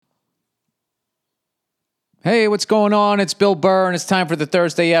Hey, what's going on? It's Bill Burr, and it's time for the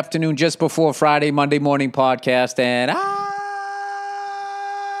Thursday afternoon, just before Friday, Monday morning podcast, and I'm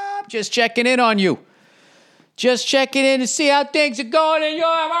just checking in on you. Just checking in to see how things are going in your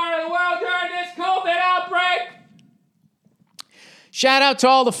part of the world during this COVID outbreak. Shout out to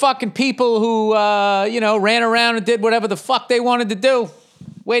all the fucking people who, ran around and did whatever the fuck they wanted to do.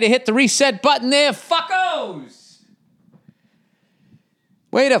 Way to hit the reset button there, fuckos.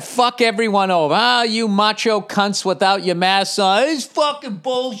 Way to fuck everyone over. You macho cunts without your masks on. It's fucking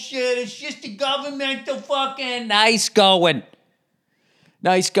bullshit. It's just a governmental fucking... Nice going.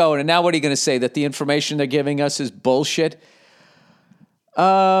 Nice going. And now what are you going to say? That the information they're giving us is bullshit?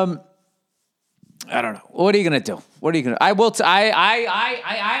 I don't know. What are you going to do? What are you going to... I will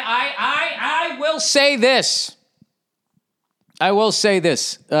say this. I will say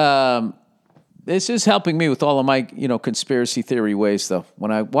this. This is helping me with all of my, conspiracy theory ways, though.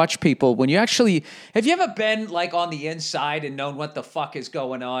 When I watch people, have you ever been, like, on the inside and known what the fuck is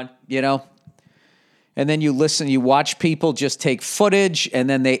going on, And then you watch people just take footage, and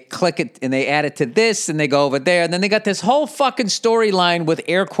then they click it, and they add it to this, and they go over there, and then they got this whole fucking storyline with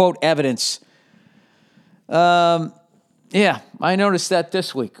air quote evidence. Yeah, I noticed that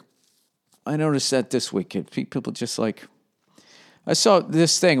this week. People just like... I saw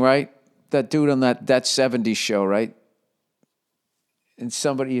this thing, right? That dude on that 70s show, right? And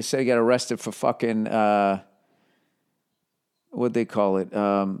somebody, you say, he got arrested for fucking, what'd they call it?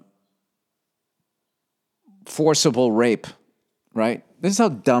 Forcible rape, right? This is how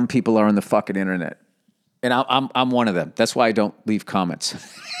dumb people are on the fucking internet. And I'm one of them. That's why I don't leave comments.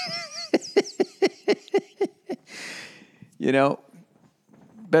 Better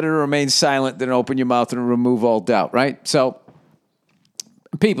to remain silent than open your mouth and remove all doubt, right? So,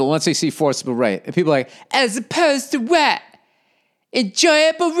 people, once they see forcible rape, and people are like, as opposed to what?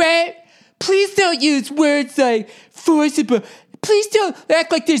 Enjoyable rape? Please don't use words like forcible. Please don't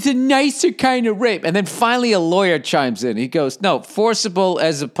act like there's a nicer kind of rape. And then finally a lawyer chimes in. He goes, no, forcible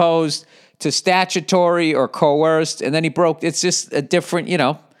as opposed to statutory or coerced. And then it's just a different,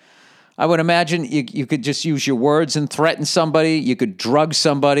 I would imagine you could just use your words and threaten somebody. You could drug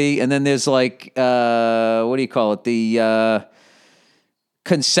somebody. And then there's like, what do you call it? The...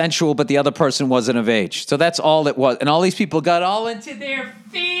 consensual, but the other person wasn't of age. So that's all it was. And all these people got all into their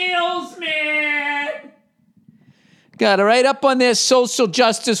feels, man. Got right up on their social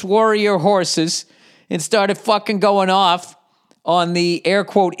justice warrior horses and started fucking going off on the air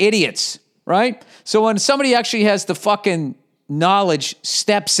quote idiots, right? So when somebody actually has the fucking knowledge,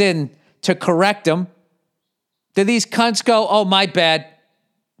 steps in to correct them, do these cunts go, oh, my bad,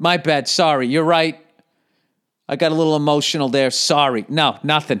 sorry, you're right. I got a little emotional there. Sorry. No,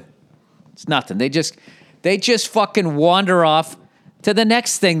 nothing. It's nothing. They just fucking wander off to the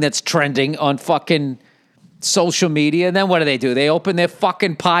next thing that's trending on fucking social media. And then what do? They open their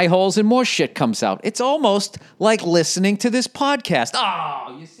fucking pie holes and more shit comes out. It's almost like listening to this podcast.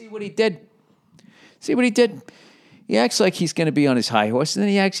 Oh, you see what he did? He acts like he's going to be on his high horse, and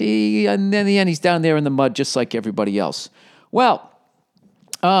then and then in the end, he's down there in the mud just like everybody else. Well,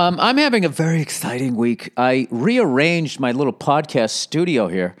 I'm having a very exciting week. I rearranged my little podcast studio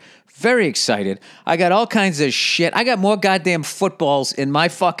here. Very excited. I got all kinds of shit. I got more goddamn footballs in my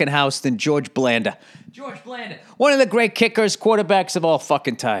fucking house than George Blanda. One of the great kickers, quarterbacks of all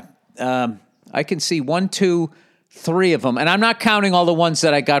fucking time. I can see 1, 2, 3 of them. And I'm not counting all the ones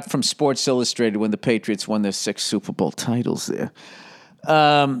that I got from Sports Illustrated when the Patriots won their 6 Super Bowl titles there.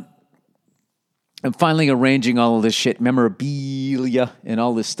 I'm finally arranging all of this shit, memorabilia and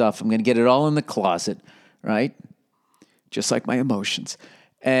all this stuff. I'm going to get it all in the closet, right? Just like my emotions.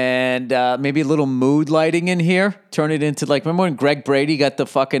 And maybe a little mood lighting in here. Turn it into like, remember when Greg Brady got the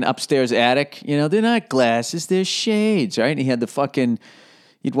fucking upstairs attic? They're not glasses, they're shades, right? And he had the fucking,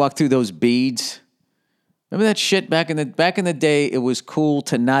 you'd walk through those beads. Remember that shit back in the day? It was cool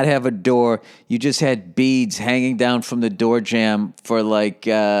to not have a door. You just had beads hanging down from the door jamb for like...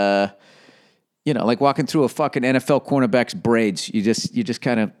 like walking through a fucking NFL cornerback's braids. You just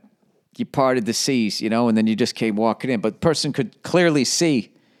kind of, you parted the seas, and then you just came walking in. But the person could clearly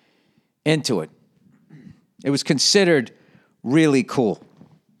see into it. It was considered really cool.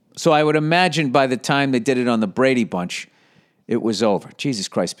 So I would imagine by the time they did it on the Brady Bunch, it was over. Jesus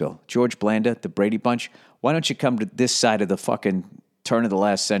Christ, Bill. George Blanda, the Brady Bunch. Why don't you come to this side of the fucking turn of the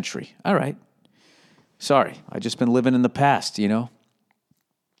last century? All right. Sorry. I just been living in the past,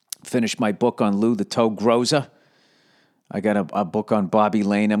 Finished my book on Lou the Toe Groza. I got a book on Bobby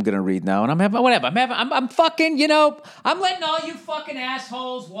Lane I'm going to read now. And I'm fucking, I'm letting all you fucking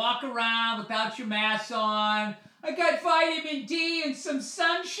assholes walk around without your masks on. I got vitamin D and some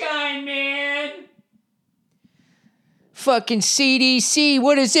sunshine, man. Fucking CDC,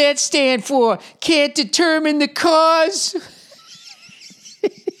 what does that stand for? Can't determine the cause.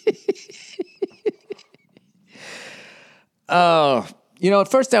 Oh,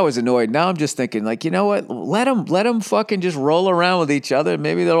 at first I was annoyed. Now I'm just thinking, like, you know what? Let them fucking just roll around with each other.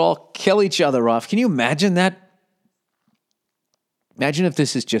 Maybe they'll all kill each other off. Can you imagine that? Imagine if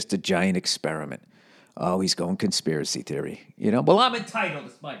this is just a giant experiment. Oh, he's going conspiracy theory. Well, I'm entitled.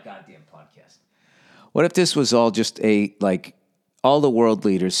 It's my goddamn podcast. What if this was all just all the world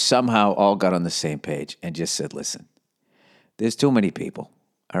leaders somehow all got on the same page and just said, listen, there's too many people,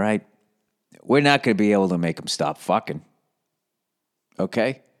 all right? We're not going to be able to make them stop fucking.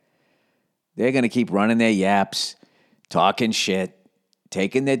 Okay? They're going to keep running their yaps, talking shit,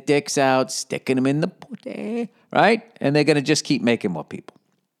 taking their dicks out, sticking them in the booty, right? And they're going to just keep making more people.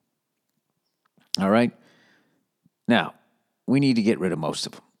 All right? Now, we need to get rid of most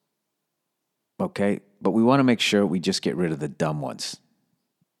of them. Okay? But we want to make sure we just get rid of the dumb ones.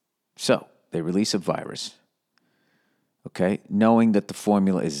 So, they release a virus. Okay? Knowing that the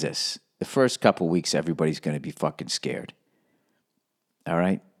formula is this. The first couple weeks, everybody's going to be fucking scared. All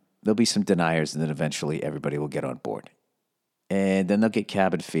right? There'll be some deniers, and then eventually everybody will get on board. And then they'll get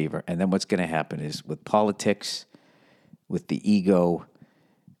cabin fever. And then what's going to happen is with politics, with the ego,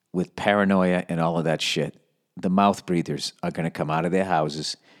 with paranoia and all of that shit, the mouth breathers are going to come out of their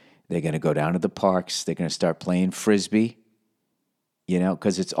houses. They're going to go down to the parks. They're going to start playing Frisbee,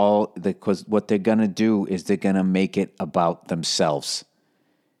 because because what they're going to do is they're going to make it about themselves.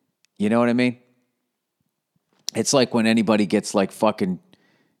 You know what I mean? It's like when anybody gets like fucking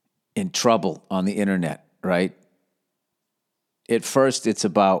in trouble on the internet, right? At first, it's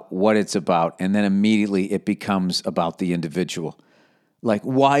about what it's about, and then immediately it becomes about the individual. Like,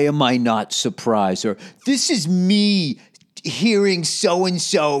 why am I not surprised? Or, this is me hearing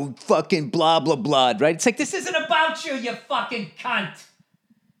so-and-so fucking blah, blah, blah, right? It's like, this isn't about you, you fucking cunt.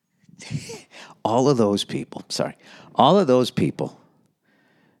 All of those people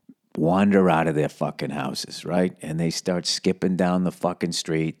wander out of their fucking houses, right? And they start skipping down the fucking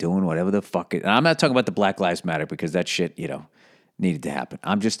street, doing whatever the fuck. And I'm not talking about the Black Lives Matter because that shit, needed to happen.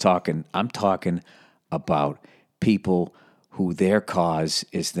 I'm talking about people who their cause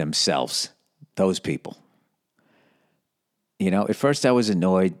is themselves. Those people. At first I was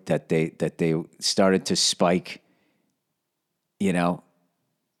annoyed that they started to spike, Like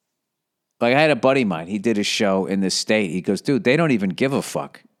I had a buddy of mine, he did a show in this state. He goes, dude, they don't even give a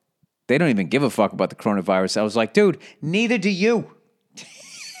fuck. They don't even give a fuck about the coronavirus. I was like, dude, neither do you.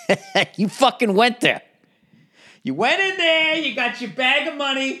 You fucking went there. You went in there, you got your bag of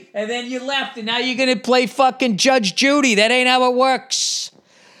money, and then you left, and now you're going to play fucking Judge Judy. That ain't how it works.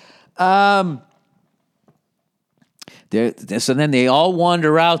 So then they all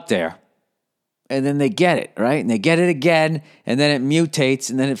wander out there, and then they get it, right? And they get it again, and then it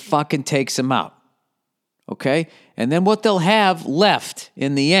mutates, and then it fucking takes them out. Okay? And then what they'll have left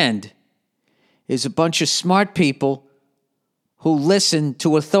in the end is a bunch of smart people who listen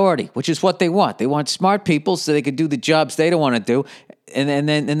to authority, which is what they want. They want smart people so they can do the jobs they don't want to do, and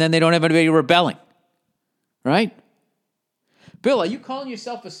then they don't have anybody rebelling. Right? Bill, are you calling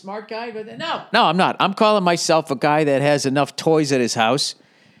yourself a smart guy? No, I'm not. I'm calling myself a guy that has enough toys at his house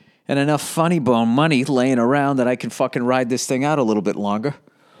and enough funny bone money laying around that I can fucking ride this thing out a little bit longer.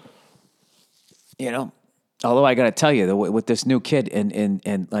 Although I got to tell you, with this new kid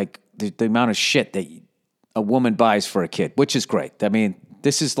and like the amount of shit that a woman buys for a kid, which is great. I mean,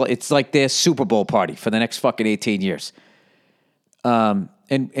 it's like their Super Bowl party for the next fucking 18 years. And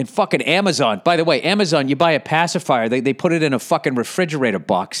fucking Amazon, by the way, Amazon, you buy a pacifier, they put it in a fucking refrigerator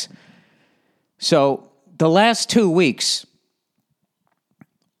box. So the last 2 weeks,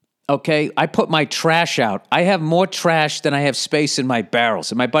 okay, I put my trash out. I have more trash than I have space in my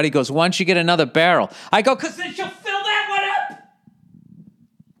barrels. And my buddy goes, why don't you get another barrel? I go, because then she'll fill that one up.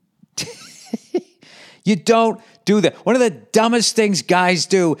 You don't do that. One of the dumbest things guys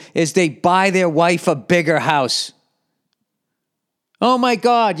do is they buy their wife a bigger house. Oh my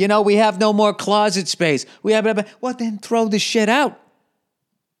God, we have no more closet space. Well, then throw the shit out.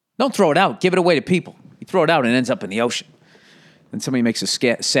 Don't throw it out. Give it away to people. You throw it out and it ends up in the ocean. And somebody makes a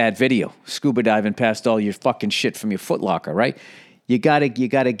sad video, scuba diving past all your fucking shit from your Foot Locker, right? I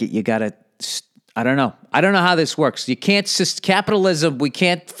don't know. I don't know how this works. You can't, capitalism, we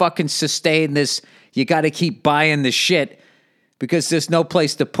can't fucking sustain this. You got to keep buying the shit because there's no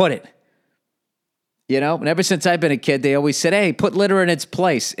place to put it. And ever since I've been a kid, they always said, hey, put litter in its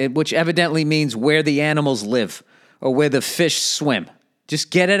place, which evidently means where the animals live or where the fish swim.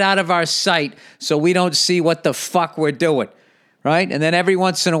 Just get it out of our sight so we don't see what the fuck we're doing. right? And then every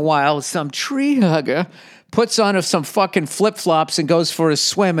once in a while, some tree hugger puts on some fucking flip-flops and goes for a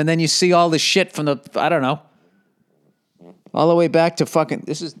swim, and then you see all the shit from the, I don't know, all the way back to fucking,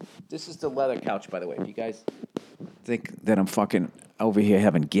 this is the leather couch, by the way. If you guys think that I'm fucking over here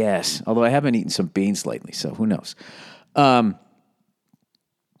having gas, although I haven't eaten some beans lately, so who knows.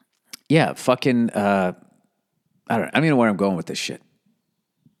 Yeah, fucking, I don't know where I'm going with this shit.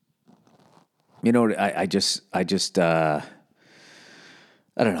 You know, I just, I don't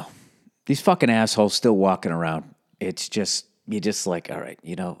know. These fucking assholes still walking around. It's just, you're just like, all right,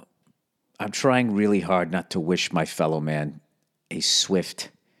 you know, I'm trying really hard not to wish my fellow man a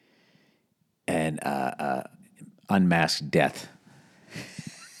swift and unmasked death.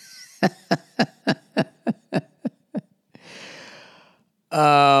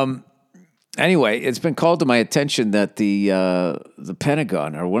 Anyway, it's been called to my attention that the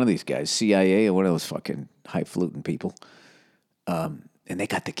Pentagon or one of these guys, CIA or one of those fucking highfalutin people, and they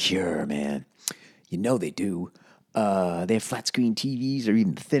got the cure, man. You know they do. They have flat screen TVs are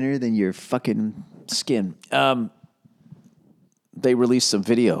even thinner than your fucking skin. They released some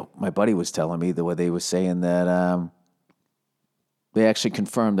video. My buddy was telling me the way they were saying that they actually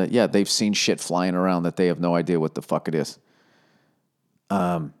confirmed that, yeah, they've seen shit flying around that they have no idea what the fuck it is.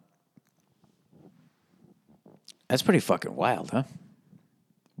 That's pretty fucking wild, huh?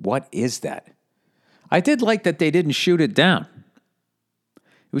 What is that? I did like that they didn't shoot it down.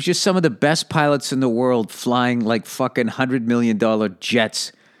 It was just some of the best pilots in the world flying like fucking $100 million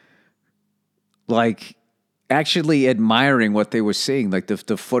jets, like actually admiring what they were seeing, like the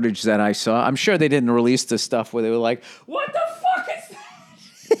footage that I saw. I'm sure they didn't release the stuff where they were like, what the fuck is that?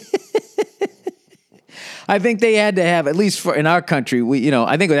 I think they had to have, at least in our country,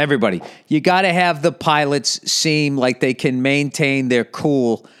 I think with everybody, you got to have the pilots seem like they can maintain their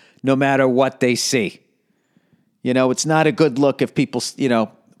cool no matter what they see. You know, it's not a good look if people,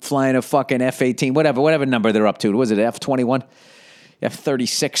 flying a fucking F-18, whatever number they're up to. Was it F-21?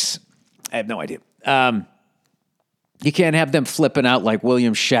 F-36? I have no idea. You can't have them flipping out like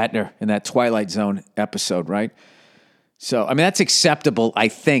William Shatner in that Twilight Zone episode, right? So, I mean, that's acceptable, I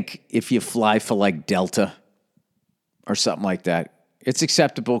think, if you fly for like Delta or something like that. It's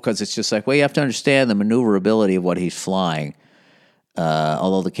acceptable because it's just like, well, you have to understand the maneuverability of what he's flying.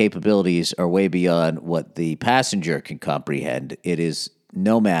 Although the capabilities are way beyond what the passenger can comprehend, it is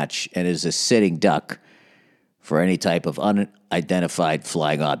no match and is a sitting duck for any type of unidentified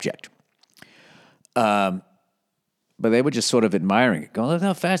flying object. But they were just sort of admiring it, going, look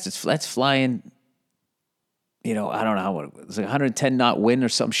how fast that's flying. I don't know how it was, like 110 knot wind or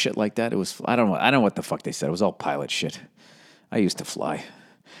some shit like that. It was, I don't know what the fuck they said. It was all pilot shit. I used to fly.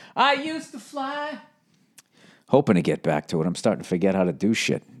 Hoping to get back to it. I'm starting to forget how to do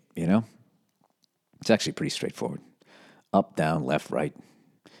shit, It's actually pretty straightforward. Up, down, left, right,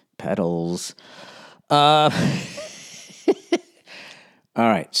 pedals. All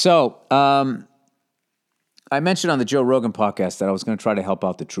right. So, I mentioned on the Joe Rogan podcast that I was going to try to help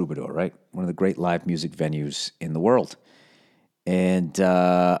out the Troubadour, right? One of the great live music venues in the world. And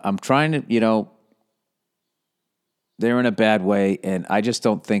I'm trying to, they're in a bad way, and I just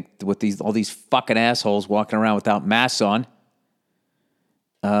don't think with all these fucking assholes walking around without masks on,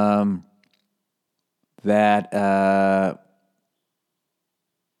 that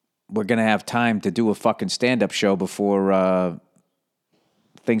we're going to have time to do a fucking stand-up show before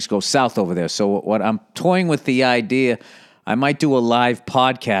things go south over there. So what I'm toying with the idea, I might do a live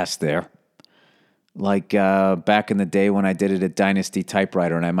podcast there, like back in the day when I did it at Dynasty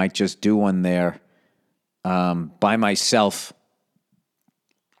Typewriter, and I might just do one there by myself,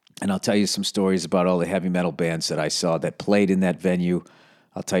 and I'll tell you some stories about all the heavy metal bands that I saw that played in that venue.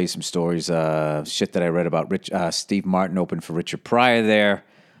 I'll tell you some stories, shit that I read about Steve Martin opened for Richard Pryor there,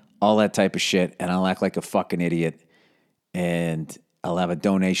 all that type of shit, and I'll act like a fucking idiot, and I'll have a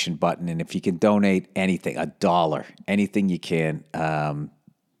donation button, and if you can donate anything, $1, anything you can,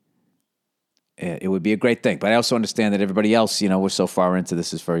 it would be a great thing. But I also understand that everybody else, we're so far into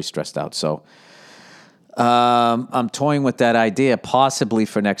this, is very stressed out. So I'm toying with that idea, possibly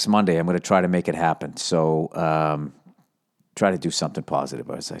for next Monday. I'm going to try to make it happen. So try to do something positive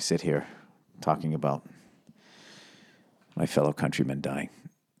as I sit here talking about my fellow countrymen dying.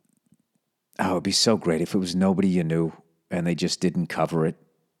 Oh, it'd be so great if it was nobody you knew and they just didn't cover it.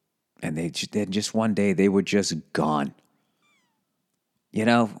 And then just one day they were just gone.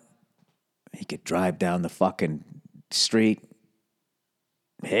 You could drive down the fucking street,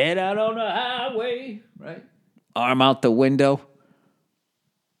 head out on the highway, right? Arm out the window.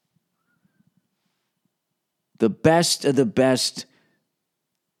 The best of the best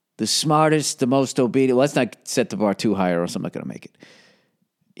the smartest, the most obedient. Let's not set the bar too high or else I'm not going to make it.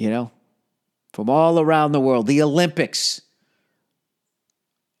 You know? From all around the world, the Olympics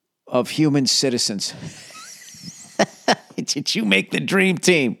of human citizens. Did you make the dream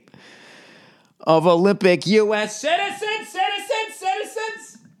team of Olympic U.S. citizens?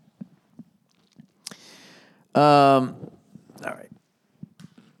 All right.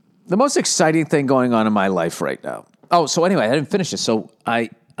 The most exciting thing going on in my life right now. Oh, so anyway, I didn't finish this. So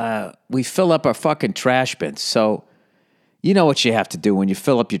we fill up our fucking trash bins. So you know what you have to do when you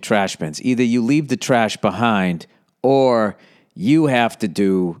fill up your trash bins. Either you leave the trash behind or you got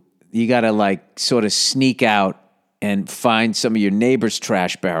to like sort of sneak out and find some of your neighbor's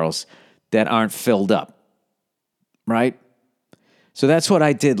trash barrels that aren't filled up. Right? So that's what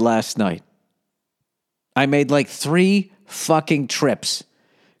I did last night. I made like 3 fucking trips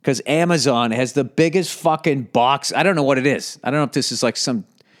because Amazon has the biggest fucking box. I don't know what it is. I don't know if this is like some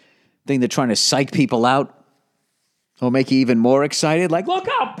thing they're trying to psych people out or make you even more excited. Like, look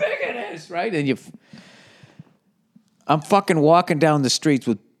how big it is, right? And I'm fucking walking down the streets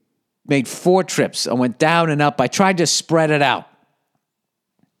made 4 trips. I went down and up. I tried to spread it out.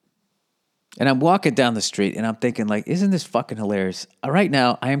 And I'm walking down the street and I'm thinking like, isn't this fucking hilarious? Right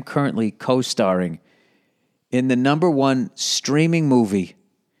now, I am currently co-starring in the #1 streaming movie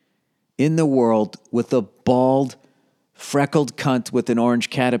in the world with a bald, freckled cunt with an orange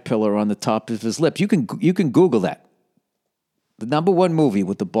caterpillar on the top of his lip. You can Google that. The #1 movie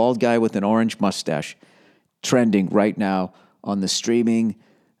with the bald guy with an orange mustache trending right now on the streaming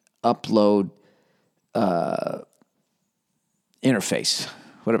upload interface,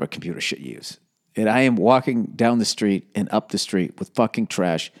 whatever computer shit you use. And I am walking down the street and up the street with fucking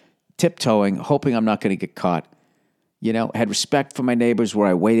trash, tiptoeing, hoping I'm not going to get caught. You know, I had respect for my neighbors where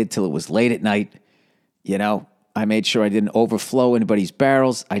I waited till it was late at night. You know, I made sure I didn't overflow anybody's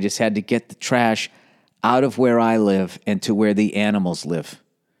barrels. I just had to get the trash out of where I live and to where the animals live.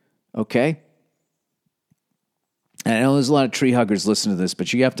 Okay? And I know there's a lot of tree huggers listening to this,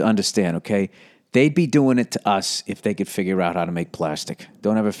 but you have to understand, okay? They'd be doing it to us if they could figure out how to make plastic.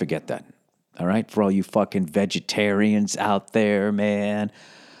 Don't ever forget that. All right? For all you fucking vegetarians out there, man.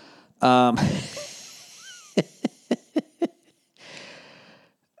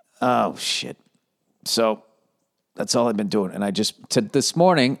 Oh, shit. So that's all I've been doing. And this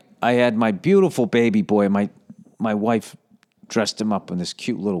morning, I had my beautiful baby boy. My wife dressed him up in this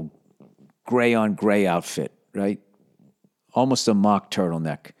cute little gray on gray outfit, right? Almost a mock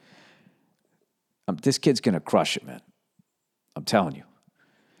turtleneck. This kid's going to crush it, man. I'm telling you.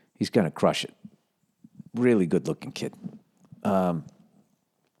 He's going to crush it. Really good looking kid. So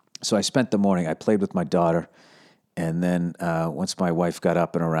I spent the morning, I played with my daughter. And then once my wife got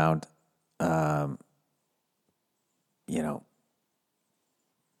up and around, you know,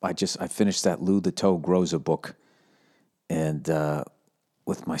 I finished that Lou the Toe Grows a book. And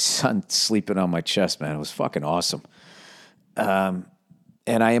with my son sleeping on my chest, man, it was fucking awesome.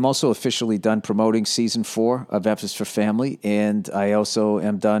 And I am also officially done promoting season 4 of F is for Family. And I also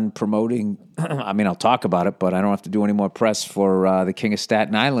am done promoting, I mean, I'll talk about it, but I don't have to do any more press for The King of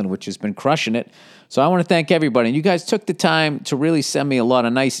Staten Island, which has been crushing it. So I want to thank everybody. And you guys took the time to really send me a lot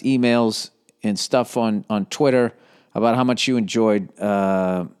of nice emails and stuff on Twitter about how much you enjoyed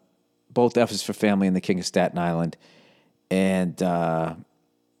both F is for Family and The King of Staten Island. And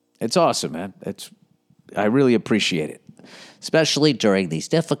it's awesome, man. I really appreciate it. Especially during these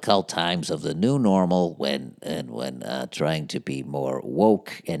difficult times of the new normal, when trying to be more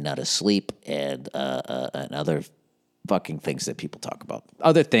woke and not asleep, and other Fucking things that people talk about.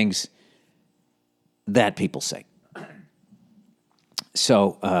 Other things that people say.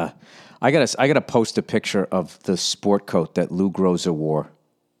 So I gotta post a picture of the sport coat that Lou Groza wore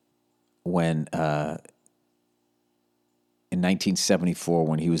when in 1974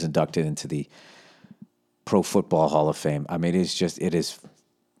 when he was inducted into the Pro Football Hall of Fame. I mean, it is.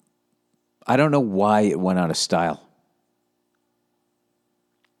 I don't know why it went out of style.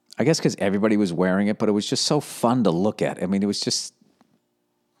 I guess because everybody was wearing it, but it was just so fun to look at. I mean, it was just,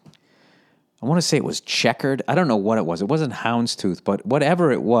 I want to say it was checkered. I don't know what it was. It wasn't houndstooth, but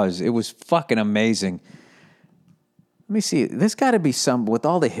whatever it was fucking amazing. Let me see. There's got to be some, with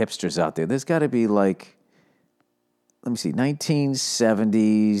all the hipsters out there, there's got to be like, let me see,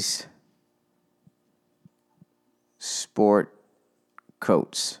 1970s sport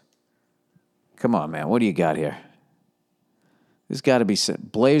coats. Come on, man. What do you got here? There's got to be some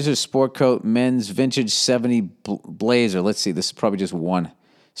Blazer sport coat, men's vintage 70 Blazer. Let's see. This is probably just one.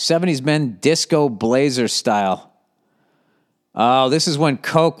 70s men disco Blazer style. Oh, this is when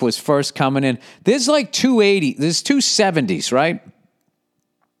Coke was first coming in. There's like 280. There's 270s, right?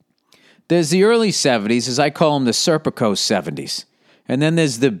 There's the early 70s, as I call them, the Serpico 70s. And then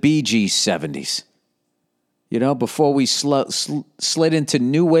there's the BG 70s. You know, before we slid into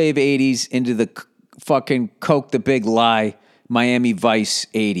new wave 80s, into the fucking Coke the Big Lie, Miami Vice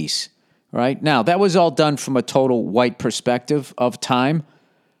 80s. Right? Now, that was all done from a total white perspective of time.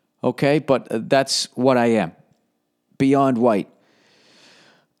 Okay? But that's what I am. Beyond white.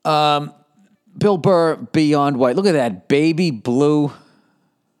 Bill Burr, beyond white. Look at that baby blue.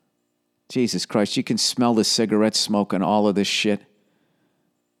 Jesus Christ, you can smell the cigarette smoke and all of this shit.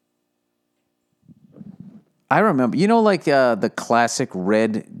 I remember, you know, like the classic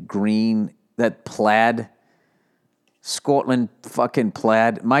red, green, that plaid, Scotland fucking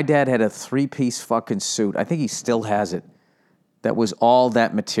plaid. My dad had a 3-piece fucking suit. I think he still has it. That was all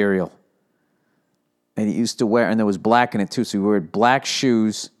that material. And he used to wear, and there was black in it too, so he wore black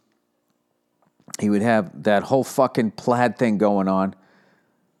shoes. He would have that whole fucking plaid thing going on.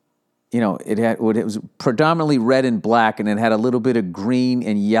 You know, it was predominantly red and black, and it had a little bit of green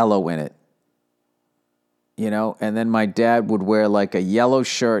and yellow in it. You know, and then my dad would wear like a yellow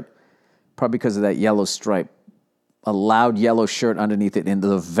shirt, probably because of that yellow stripe, a loud yellow shirt underneath it, and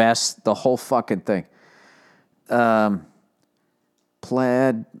the vest, the whole fucking thing. Plaid,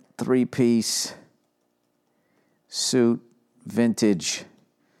 3-piece, suit, vintage.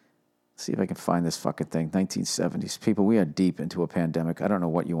 Let's see if I can find this fucking thing. 1970s. People, we are deep into a pandemic. I don't know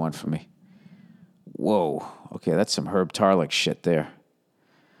what you want from me. Whoa. Okay, that's some Herb Tarlick shit there.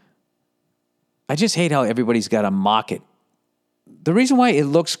 I just hate how everybody's got to mock it. The reason why it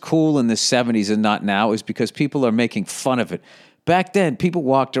looks cool in the 70s and not now is because people are making fun of it. Back then, people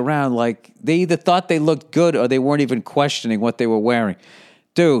walked around like they either thought they looked good or they weren't even questioning what they were wearing.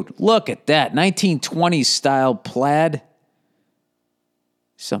 Dude, look at that. 1920s style plaid.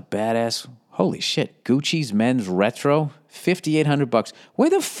 Some badass. Holy shit. Gucci's men's retro. $5,800. Where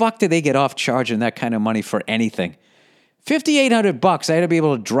the fuck did they get off charging that kind of money for anything? $5,800. I had to be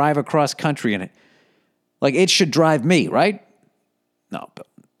able to drive across country in it. Like, it should drive me, right? No, but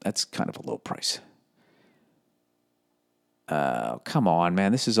that's kind of a low price. Come on,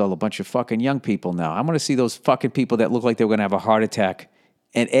 man. This is all a bunch of fucking young people now. I'm going to see those fucking people that look like they were going to have a heart attack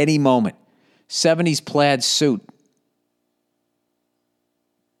at any moment. 70s plaid suit.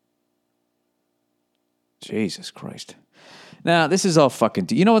 Jesus Christ. Now, this is all fucking...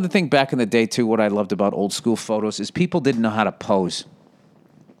 You know what the thing back in the day, too, what I loved about old school photos is people didn't know how to pose.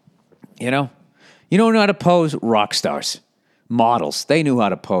 You know? You don't know how to pose? Rock stars. Models. They knew how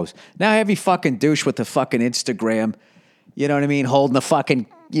to pose. Now, every fucking douche with the fucking Instagram, you know what I mean? Holding the fucking...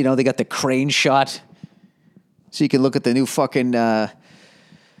 You know, they got the crane shot. So you can look at the new fucking... what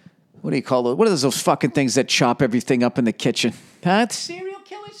do you call it? What are those fucking things that chop everything up in the kitchen? Huh? Serial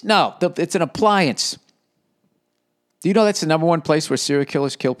killers? No, it's an appliance. Do you know that's the number one place where serial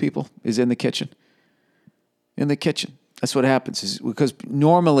killers kill people? Is in the kitchen. In the kitchen. That's what happens. Is because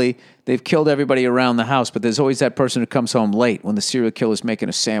normally they've killed everybody around the house, but there's always that person who comes home late when the serial killer's making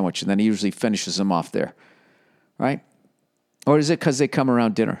a sandwich, and then he usually finishes them off there. Right? Or is it because they come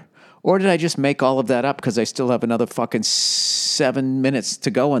around dinner? Or did I just make all of that up because I still have another fucking 7 minutes to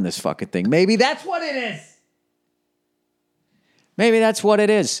go on this fucking thing? Maybe that's what it is. Maybe that's what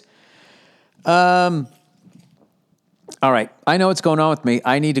it is. All right. I know what's going on with me.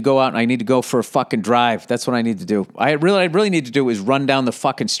 I need to go out and I need to go for a fucking drive. That's what I need to do. I really need to do is run down the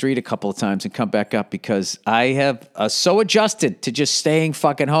fucking street a couple of times and come back up because I have so adjusted to just staying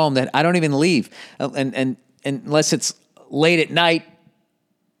fucking home that I don't even leave. And unless it's late at night.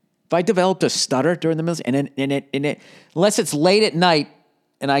 If I developed a stutter during the meals, unless it's late at night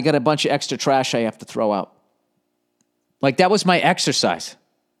and I got a bunch of extra trash I have to throw out. Like that was my exercise.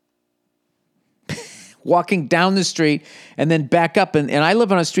 Walking down the street and then back up. And I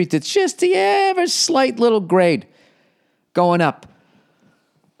live on a street that's just the ever slight little grade going up.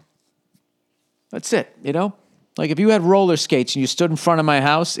 That's it, you know? Like if you had roller skates and you stood in front of my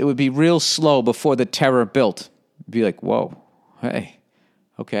house, it would be real slow before the terror built. It'd be like, whoa, hey,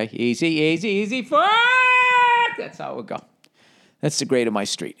 okay, easy, fuck! That's how it would go. That's the grade of my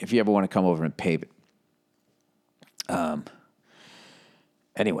street, if you ever want to come over and pave it.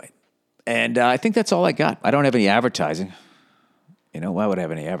 Anyway. And I think that's all I got. I don't have any advertising. You know, why would I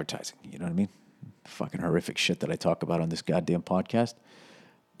have any advertising? You know what I mean? Fucking horrific shit that I talk about on this goddamn podcast.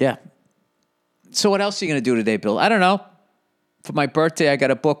 Yeah. So what else are you going to do today, Bill? I don't know. For my birthday, I got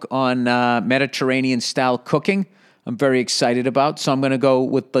a book on Mediterranean-style cooking I'm very excited about. So I'm going to go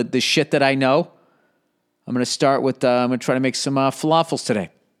with the shit that I know. I'm going to start with, I'm going to try to make some falafels today.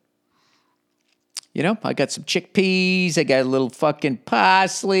 You know, I got some chickpeas. I got a little fucking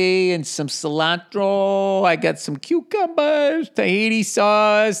parsley and some cilantro. I got some cucumbers, Tahiti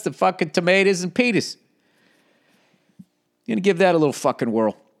sauce, the fucking tomatoes and peas. Gonna give that a little fucking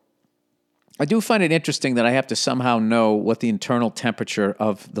whirl. I do find it interesting that I have to somehow know what the internal temperature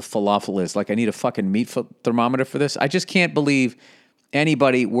of the falafel is. Like, I need a fucking meat thermometer for this. I just can't believe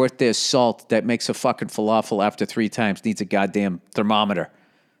anybody worth their salt that makes a fucking falafel after 3 times needs a goddamn thermometer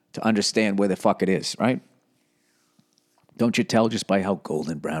to understand where the fuck it is, right? Don't you tell just by how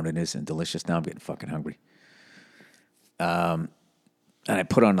golden brown it is and delicious? Now I'm getting fucking hungry. And I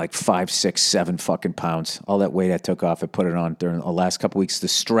put on like 5, 6, 7 fucking pounds. All that weight I took off, I put it on during the last couple weeks. The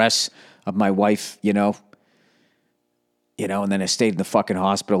stress of my wife, you know, and then I stayed in the fucking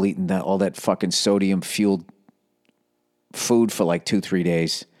hospital eating all that fucking sodium-fueled food for like 2-3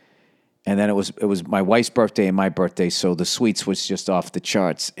 days. And then it was my wife's birthday and my birthday, so the sweets was just off the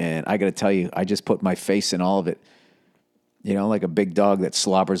charts. And I got to tell you, I just put my face in all of it. You know, like a big dog that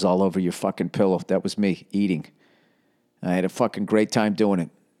slobbers all over your fucking pillow. That was me eating. I had a fucking great time doing it.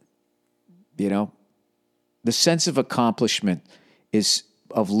 You know, the sense of accomplishment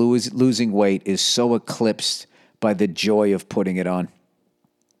of losing weight is so eclipsed by the joy of putting it on.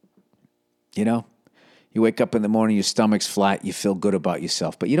 You know? You wake up in the morning, your stomach's flat, you feel good about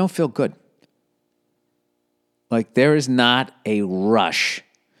yourself, but you don't feel good. Like, there is not a rush.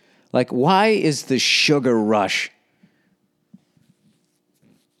 Like, why is the sugar rush?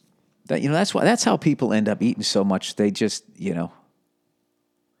 That's how people end up eating so much. They just, You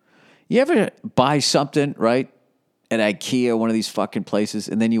ever buy something, right, at IKEA, one of these fucking places,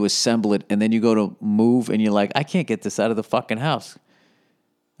 and then you assemble it, and then you go to move, and you're like, I can't get this out of the fucking house.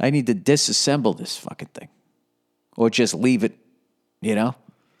 I need to disassemble this fucking thing. Or just leave it, The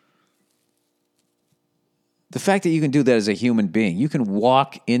fact that you can do that as a human being, you can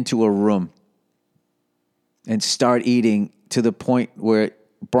walk into a room and start eating to the point where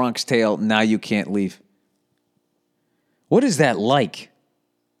Bronx Tale, now you can't leave. What is that like?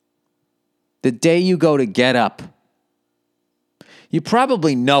 The day you go to get up, you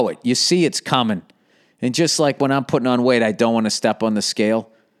probably know it. You see it's coming. And just like when I'm putting on weight, I don't want to step on the scale.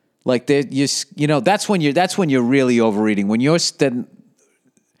 Like, that's when you're really overeating. When it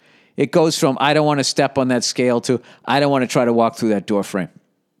goes from I don't want to step on that scale to I don't want to try to walk through that door frame.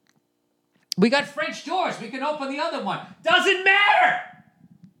 We got French doors. We can open the other one. Doesn't matter.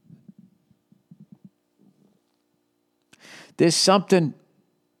 There's something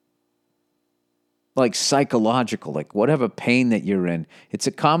like psychological, like whatever pain that you're in. It's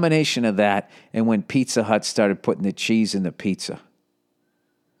a combination of that and when Pizza Hut started putting the cheese in the pizza.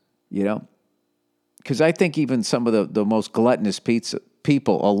 Because I think even some of the most gluttonous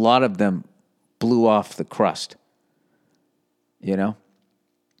people, a lot of them blew off the crust. I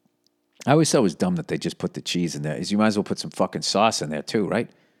always thought it was dumb that they just put the cheese in there. You might as well put some fucking sauce in there too, right?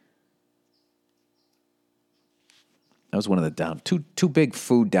 That was one of the two big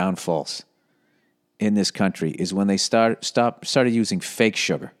food downfalls in this country is when they started using fake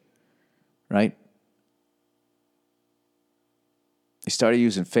sugar, right? They started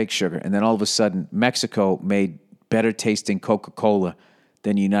using fake sugar, and then all of a sudden, Mexico made better tasting Coca-Cola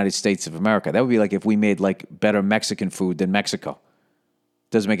than the United States of America. That would be like if we made like better Mexican food than Mexico.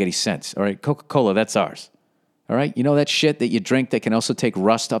 Doesn't make any sense. All right, Coca-Cola, that's ours. All right, you know that shit that you drink that can also take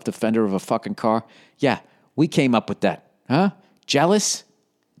rust off the fender of a fucking car? Yeah, we came up with that. Huh? Jealous?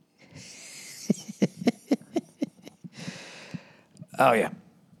 Oh, yeah.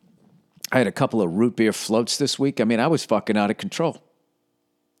 I had a couple of root beer floats this week. I mean, I was fucking out of control.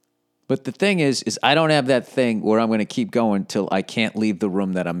 But the thing is I don't have that thing where I'm going to keep going till I can't leave the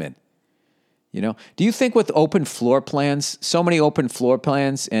room that I'm in. Do you think with open floor plans, so many open floor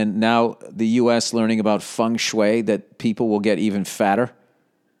plans, and now the U.S. learning about feng shui, that people will get even fatter?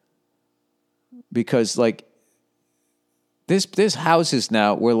 Because, like, there's houses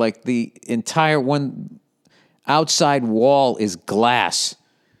now where, like, the entire one outside wall is glass,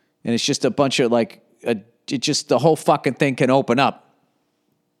 and it's just a bunch of, like, the whole fucking thing can open up.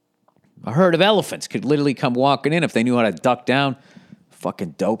 A herd of elephants could literally come walking in if they knew how to duck down.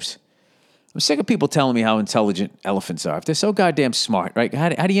 Fucking dopes. I'm sick of people telling me how intelligent elephants are. If they're so goddamn smart, right? How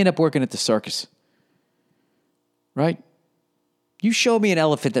do you end up working at the circus? Right? You show me an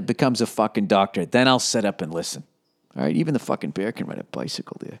elephant that becomes a fucking doctor, then I'll sit up and listen. All right? Even the fucking bear can ride a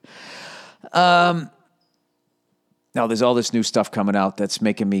bicycle there. Now, there's all this new stuff coming out that's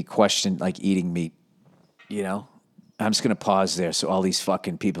making me question, like, eating meat. I'm just going to pause there so all these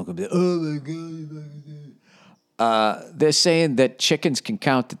fucking people can be, oh, my God. They're saying that chickens can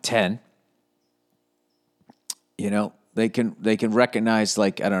count to 10. They can recognize,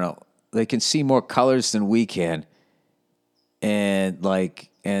 like, I don't know, they can see more colors than we can. And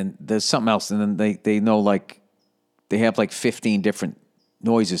there's something else. And then they know, like, they have like 15 different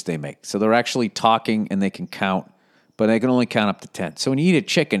noises they make. So they're actually talking and they can count, but they can only count up to 10. So when you eat a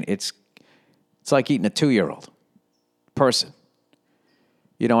chicken, it's like eating a 2-year-old person.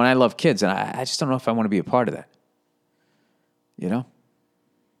 You know, and I love kids, and I just don't know if I want to be a part of that. You know?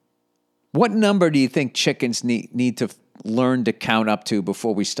 What number do you think chickens need to learn to count up to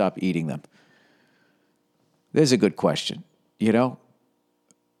before we stop eating them? There's a good question, you know?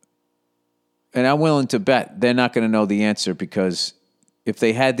 And I'm willing to bet they're not going to know the answer, because if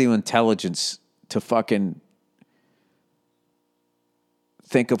they had the intelligence to fucking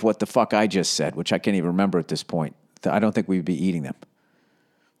think of what the fuck I just said, which I can't even remember at this point, I don't think we'd be eating them.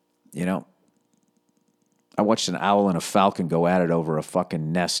 You know? I watched an owl and a falcon go at it over a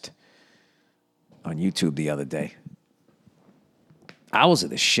fucking nest on YouTube the other day. Owls are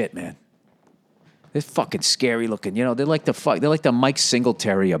the shit, man. They're fucking scary looking. You know, they're like the Mike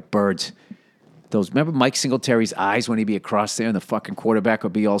Singletary of birds. Remember Mike Singletary's eyes when he'd be across there and the fucking quarterback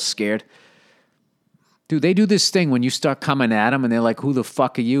would be all scared? Dude, they do this thing when you start coming at them and they're like, who the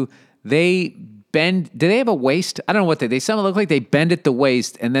fuck are you? They bend. Do they have a waist? I don't know what they sound look like. They bend at the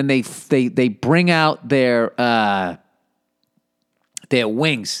waist and then they bring out their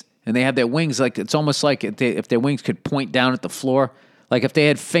wings. And they have their wings like, it's almost like if their wings could point down at the floor. Like if they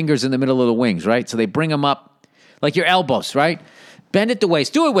had fingers in the middle of the wings, right? So they bring them up like your elbows, right? Bend at the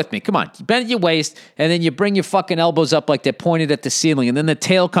waist. Do it with me. Come on. Bend at your waist, and then you bring your fucking elbows up like they're pointed at the ceiling, and then the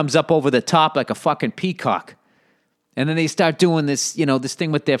tail comes up over the top like a fucking peacock. And then they start doing this, you know, this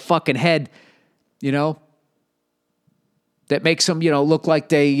thing with their fucking head, you know, that makes them, you know, look like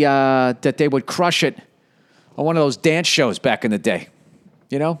that they would crush it on one of those dance shows back in the day,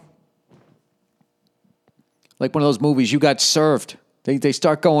 you know? Like one of those movies, You Got Served. They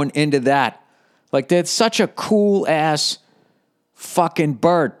start going into that. Like, they're such a cool-ass fucking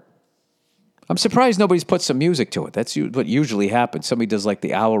bird. I'm surprised nobody's put some music to it. That's what usually happens. Somebody does, like,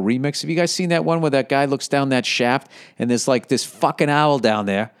 the owl remix. Have you guys seen that one where that guy looks down that shaft, and there's, like, this fucking owl down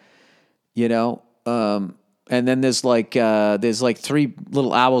there, you know? And then there's, like, 3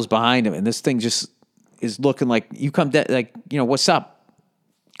 little owls behind him, and this thing just is looking like, you come down, like, you know, what's up?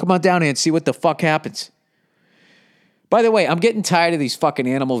 Come on down here and see what the fuck happens. By the way, I'm getting tired of these fucking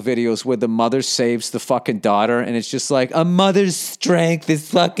animal videos where the mother saves the fucking daughter, and it's just like, a mother's strength is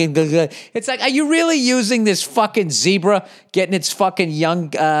fucking... It's like, are you really using this fucking zebra, getting its fucking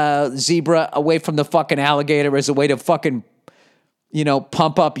young zebra away from the fucking alligator as a way to fucking, you know,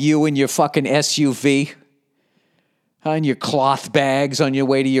 pump up you in your fucking SUV? And your cloth bags on your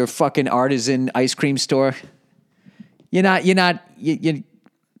way to your fucking artisan ice cream store?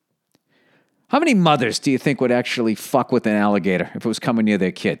 How many mothers do you think would actually fuck with an alligator if it was coming near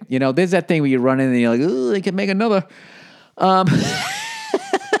their kid? You know, there's that thing where you run in and you're like, ooh, they could make another. I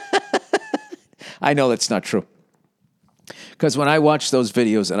know that's not true. Because when I watch those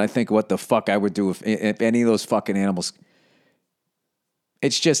videos and I think what the fuck I would do if any of those fucking animals,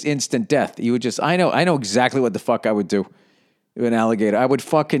 it's just instant death. You would just, I know exactly what the fuck I would do with an alligator. I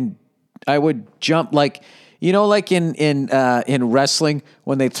would jump like... You know, like in wrestling,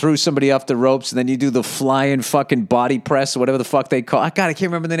 when they threw somebody off the ropes and then you do the flying fucking body press or whatever the fuck they call it. God, I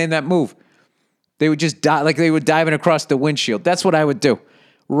can't remember the name of that move. They would just die, like they were diving across the windshield. That's what I would do.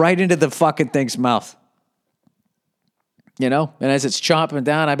 Right into the fucking thing's mouth. You know? And as it's chopping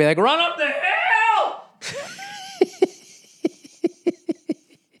down, I'd be like, run up the hill!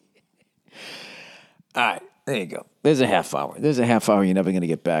 All right. There you go. There's a half hour. There's a half hour you're never going to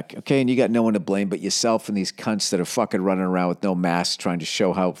get back. Okay? And you got no one to blame but yourself and these cunts that are fucking running around with no masks trying to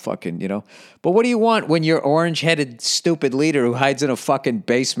show how fucking, you know. But what do you want when your orange-headed stupid leader who hides in a fucking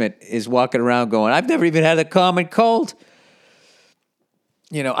basement is walking around going, I've never even had a common cold?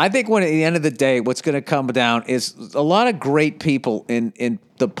 You know, I think when at the end of the day, what's going to come down is a lot of great people in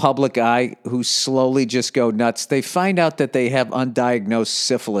the public eye who slowly just go nuts. They find out that they have undiagnosed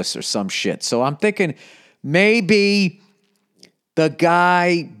syphilis or some shit. So I'm thinking... Maybe the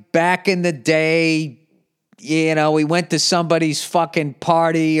guy back in the day, you know, he went to somebody's fucking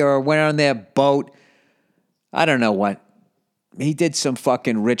party or went on their boat. I don't know what. He did some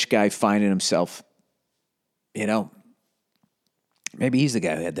fucking rich guy finding himself. You know, maybe he's the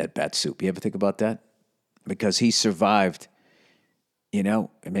guy who had that bat soup. You ever think about that? Because he survived, you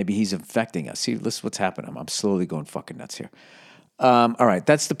know, and maybe he's infecting us. See, listen what's happening. I'm slowly going fucking nuts here. All right,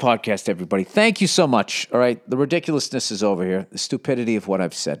 that's the podcast, everybody. Thank you so much. All right, the ridiculousness is over here. The stupidity of what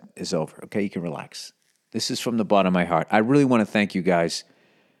I've said is over. Okay, you can relax. This is from the bottom of my heart. I really want to thank you guys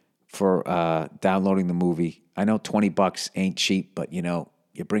for downloading the movie. I know $20 ain't cheap, but, you know,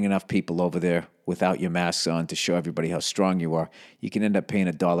 you bring enough people over there without your masks on to show everybody how strong you are, you can end up paying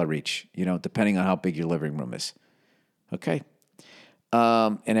 $1 each, depending on how big your living room is. Okay?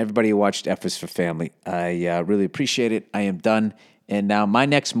 And everybody who watched F is for Family, I really appreciate it. I am done. And now my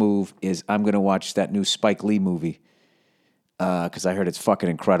next move is I'm going to watch that new Spike Lee movie because I heard it's fucking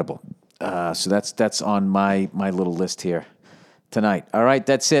incredible. So that's on my little list here tonight. All right,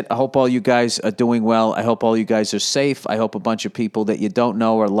 that's it. I hope all you guys are doing well. I hope all you guys are safe. I hope a bunch of people that you don't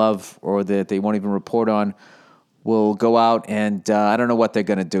know or love or that they won't even report on will go out and I don't know what they're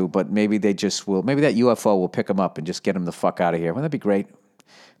going to do, but maybe they just will. Maybe that UFO will pick them up and just get them the fuck out of here. Wouldn't that be great?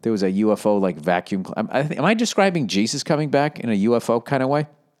 There was a UFO like vacuum. Am I describing Jesus coming back in a UFO kind of way?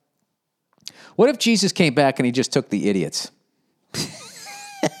 What if Jesus came back and he just took the idiots?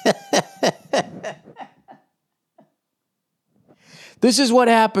 This is what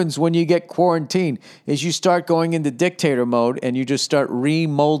happens when you get quarantined, is you start going into dictator mode and you just start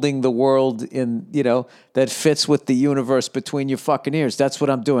remolding the world in, that fits with the universe between your fucking ears. That's what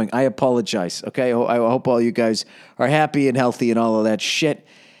I'm doing. I apologize, okay? I hope all you guys are happy and healthy and all of that shit.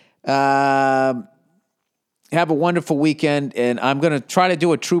 Have a wonderful weekend, and I'm going to try to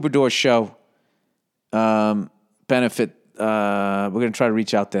do a Troubadour show benefit. We're going to try to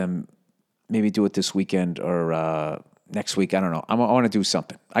reach out to them, maybe do it this weekend or next week. I don't know. I want to do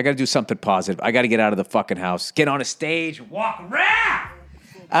something. I got to do something positive. I got to get out of the fucking house, get on a stage, walk around.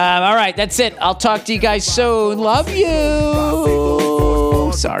 All right, that's it. I'll talk to you guys soon. Love you.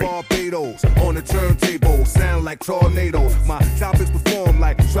 Sorry. On the turntable, sound like tornadoes. My topics perform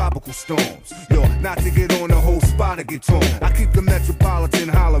like tropical storms. Yo, not to get on the whole spot to get torn. I keep the metropolitan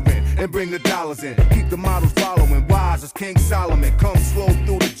hollering and bring the dollars in. Keep the models following, wise as King Solomon. Come slow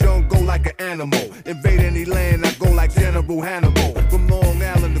through the jungle like an animal. Invade any land, I go like General Hannibal. From Long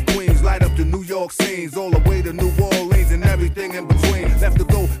Island to Queens, light up the New York scenes, all the way to New Orleans and everything in between. Left to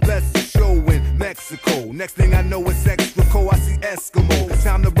go, let's show in Mexico. Next thing I know, it's extra cold. I see Eskimos.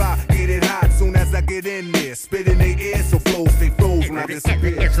 Time to rock, get it hot. Soon as I get in there, spit in their ear so flows stay froze when I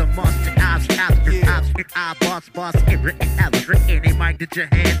disappear. It's a must. I boss. Any mic that you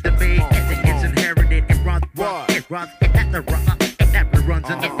hand to me, it's inherited. It runs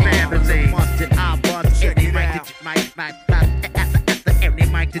in the family. Must I bust any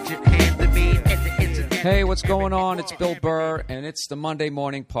mic that you hand to me. Hey, what's going on? It's Bill Burr, and it's the Monday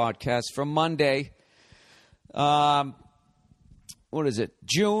Morning Podcast for Monday. What is it?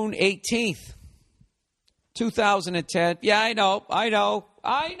 June 18th, 2010. Yeah, I know.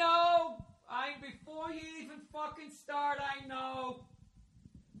 Before you even fucking start,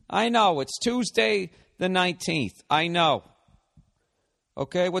 I know. It's Tuesday the 19th. I know.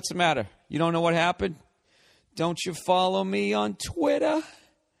 Okay, what's the matter? You don't know what happened? Don't you follow me on Twitter?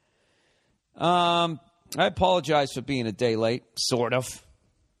 I apologize for being a day late, sort of.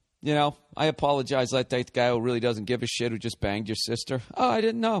 I apologize like that guy who really doesn't give a shit who just banged your sister. Oh, I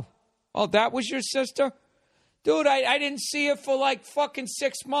didn't know. Oh, that was your sister? Dude, I didn't see her for like fucking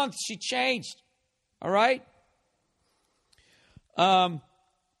 6 months. She changed. All right? No,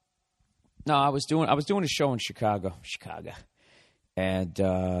 I was doing a show in Chicago. And,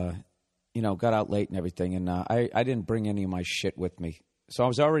 got out late and everything. And I didn't bring any of my shit with me. So I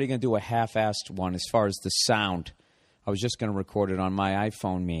was already going to do a half-assed one as far as the sound. I was just going to record it on my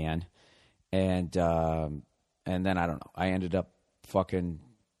iPhone, man. And then, I don't know. I ended up fucking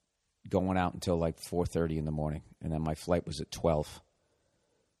going out until like 4:30 in the morning. And then my flight was at 12.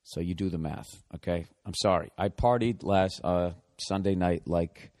 So you do the math, okay? I'm sorry. I partied last Sunday night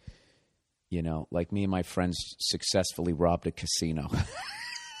like me and my friends successfully robbed a casino.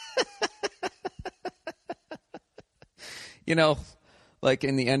 Like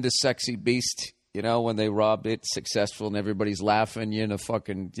in the end of Sexy Beast, when they robbed it successful and everybody's laughing, you're in a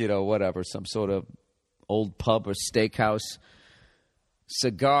fucking, whatever, some sort of old pub or steakhouse,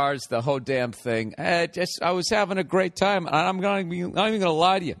 cigars, the whole damn thing. I was having a great time. I'm not even going to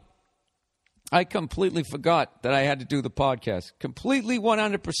lie to you. I completely forgot that I had to do the podcast. Completely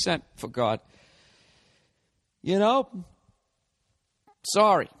 100% forgot.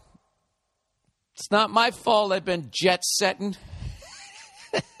 Sorry. It's not my fault I've been jet-setting.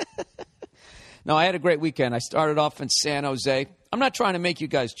 No, I had a great weekend. I started off in San Jose. I'm not trying to make you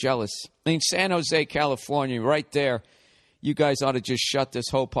guys jealous. San Jose, California, right there. You guys ought to just shut this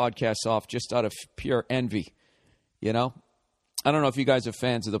whole podcast off just out of pure envy. I don't know if you guys are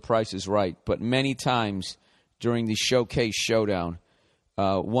fans of The Price is Right, but many times during the Showcase Showdown,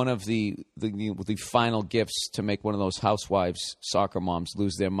 one of the final gifts to make one of those housewives, soccer moms,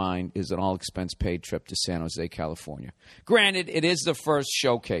 lose their mind is an all-expense-paid trip to San Jose, California. Granted, it is the first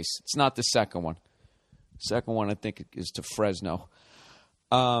showcase. It's not the second one. The second one, I think, is to Fresno.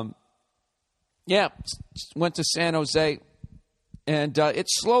 Yeah, went to San Jose, and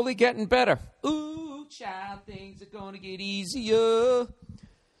it's slowly getting better. Ooh, child, things are going to get easier.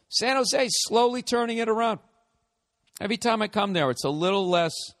 San Jose is slowly turning it around. Every time I come there, it's a little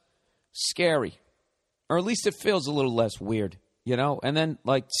less scary, or at least it feels a little less weird, you know? And then,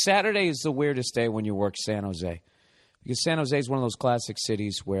 like, Saturday is the weirdest day when you work San Jose, because San Jose is one of those classic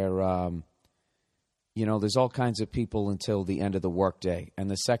cities where, you know, there's all kinds of people until the end of the workday. And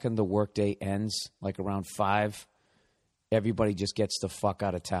the second the workday ends, like around 5, everybody just gets the fuck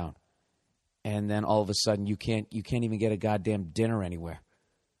out of town. And then all of a sudden you can't even get a goddamn dinner anywhere.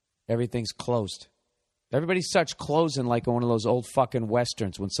 Everything's closed. Everybody starts closing like one of those old fucking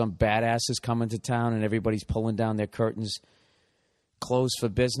westerns when some badass is coming to town and everybody's pulling down their curtains, closed for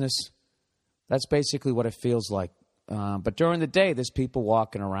business. That's basically what it feels like. But during the day, there's people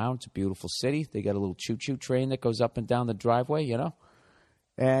walking around. It's a beautiful city. They got a little choo-choo train that goes up and down the driveway, you know.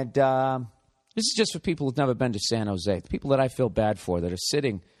 And this is just for people who've never been to San Jose. The people that I feel bad for that are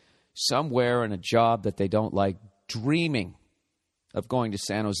sitting somewhere in a job that they don't like, dreaming of going to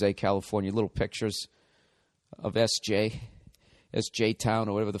San Jose, California. Little pictures of SJ Town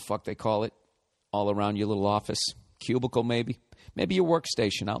or whatever the fuck they call it, all around your little office, cubicle maybe your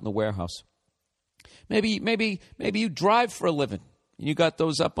workstation out in the warehouse. Maybe you drive for a living and you got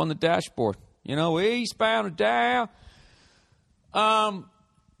those up on the dashboard. You know, eastbound and down.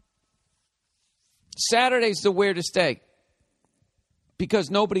 Saturday's the weirdest day because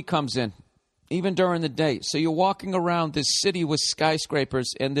nobody comes in, even during the day. So you're walking around this city with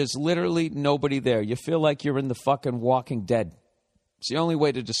skyscrapers and there's literally nobody there. You feel like you're in the fucking Walking Dead. It's the only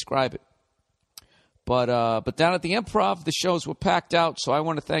way to describe it. But down at the Improv, the shows were packed out, so I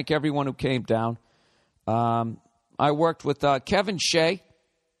want to thank everyone who came down. I worked with Kevin Shea.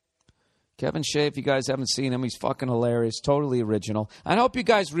 Kevin Shea, if you guys haven't seen him, he's fucking hilarious, totally original. I hope you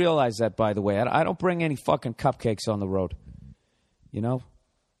guys realize that, by the way. I don't bring any fucking cupcakes on the road. You know?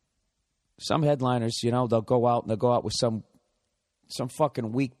 Some headliners, you know, they'll go out with some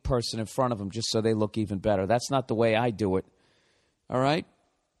fucking weak person in front of them just so they look even better. That's not the way I do it. All right?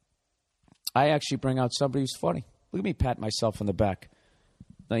 I actually bring out somebody who's funny. Look at me pat myself on the back.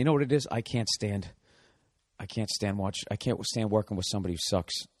 Now, you know what it is? I can't stand working with somebody who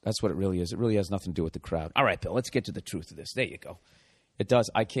sucks. That's what it really is. It really has nothing to do with the crowd. All right, Bill, let's get to the truth of this. There you go. It does.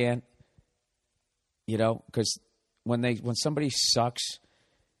 I can't, you know, because when somebody sucks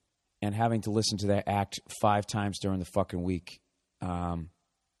and having to listen to their act 5 times during the fucking week, I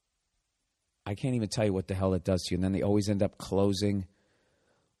can't even tell you what the hell it does to you. And then they always end up closing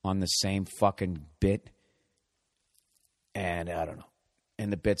on the same fucking bit. And I don't know.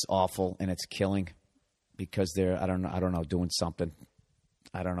 And the bit's awful and it's killing because they're, I don't know, doing something.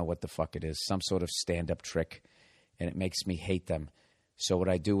 I don't know what the fuck it is. Some sort of stand-up trick. And it makes me hate them. So what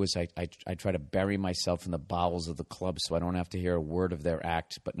I do is I try to bury myself in the bowels of the club so I don't have to hear a word of their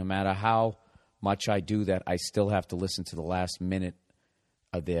act. But no matter how much I do that, I still have to listen to the last minute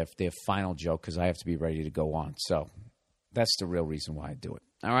of their final joke because I have to be ready to go on. So that's the real reason why I do it.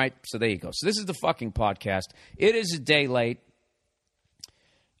 All right, so there you go. So this is the fucking podcast. It is a day late.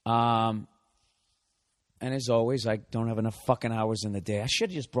 And as always, I don't have enough fucking hours in the day. I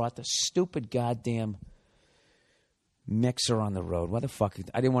should have just brought the stupid goddamn mixer on the road. Why the fuck?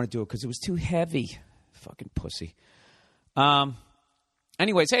 I didn't want to do it because it was too heavy. Fucking pussy.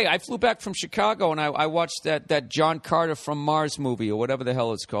 Anyways, hey, I flew back from Chicago and I watched that John Carter from Mars movie or whatever the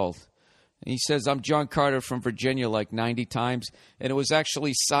hell it's called. And he says, I'm John Carter from Virginia like 90 times. And it was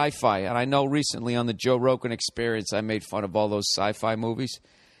actually sci-fi. And I know recently on the Joe Rogan Experience, I made fun of all those sci-fi movies.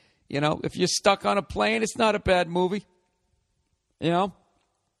 You know, if you're stuck on a plane, it's not a bad movie. You know?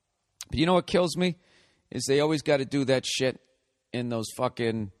 But you know what kills me? Is they always got to do that shit in those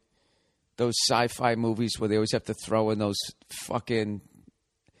sci-fi movies where they always have to throw in those fucking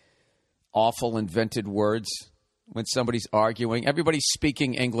awful invented words when somebody's arguing. Everybody's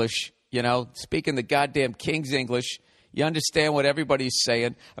speaking English, you know, speaking the goddamn King's English. You understand what everybody's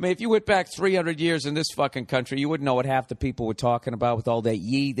saying. I mean, if you went back 300 years in this fucking country, you wouldn't know what half the people were talking about with all that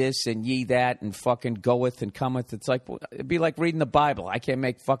ye this and ye that and fucking goeth and cometh. It's like, it'd be like reading the Bible. I can't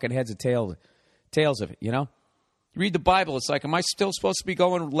make fucking heads or tails of it, you know? You read the Bible, it's like, am I still supposed to be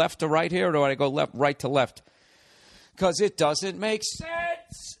going left to right here or do I go right to left? Because it doesn't make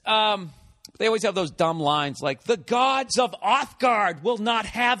sense. They always have those dumb lines like, the gods of Othgard will not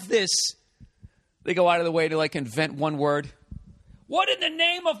have this. They go out of the way to, like, invent one word. What in the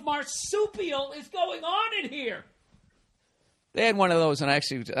name of marsupial is going on in here? They had one of those, and I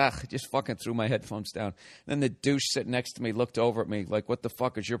actually just fucking threw my headphones down. Then the douche sitting next to me looked over at me like, what the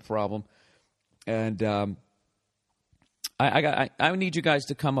fuck is your problem? And I need you guys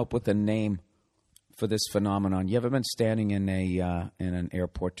to come up with a name for this phenomenon. You ever been standing in an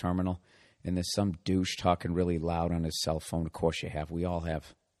airport terminal and there's some douche talking really loud on his cell phone? Of course you have. We all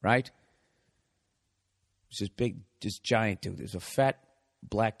have, right? It's this giant dude. There's a fat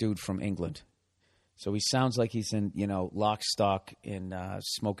black dude from England. So he sounds like he's in, Lock, Stock, in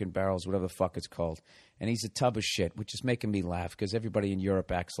Smoking Barrels, whatever the fuck it's called. And he's a tub of shit, which is making me laugh because everybody in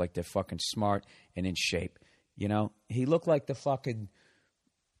Europe acts like they're fucking smart and in shape. He looked like the fucking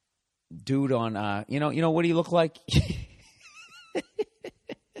dude on, what do you look like?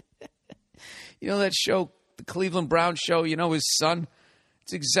 That show, the Cleveland Brown show, his son?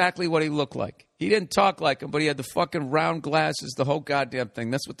 It's exactly what he looked like. He didn't talk like him, but he had the fucking round glasses, the whole goddamn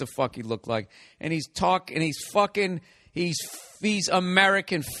thing. That's what the fuck he looked like. And he's he's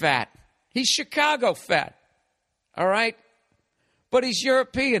American fat. He's Chicago fat. All right? But he's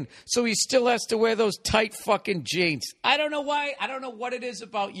European, so he still has to wear those tight fucking jeans. I don't know why. I don't know what it is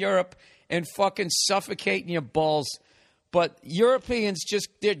about Europe and fucking suffocating your balls. But Europeans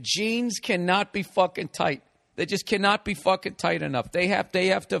their jeans cannot be fucking tight. They just cannot be fucking tight enough. They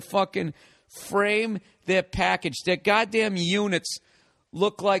have to fucking frame their package. Their goddamn units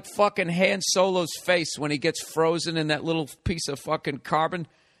look like fucking Han Solo's face when he gets frozen in that little piece of fucking carbon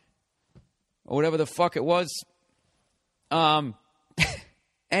or whatever the fuck it was.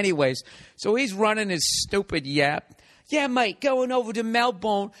 Anyways, so he's running his stupid yap. Yeah, mate, going over to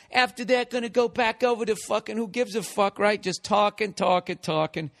Melbourne. After that, going to go back over to fucking who gives a fuck, right? Just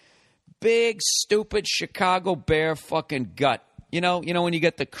talking. Big, stupid Chicago Bear fucking gut. You know when you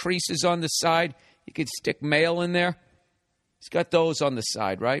get the creases on the side, you could stick mail in there? He's got those on the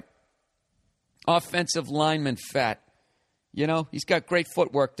side, right? Offensive lineman fat. He's got great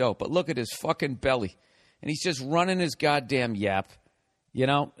footwork, though. But look at his fucking belly. And he's just running his goddamn yap.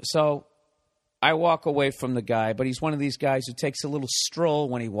 So I walk away from the guy, but he's one of these guys who takes a little stroll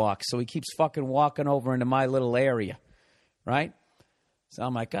when he walks. So he keeps fucking walking over into my little area, right? So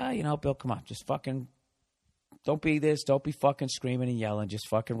I'm like, Bill, come on. Just fucking don't be this. Don't be fucking screaming and yelling. Just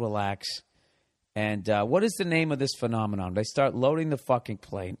fucking relax. And what is the name of this phenomenon? They start loading the fucking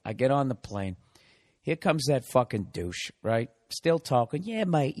plane. I get on the plane. Here comes that fucking douche, right? Still talking. Yeah,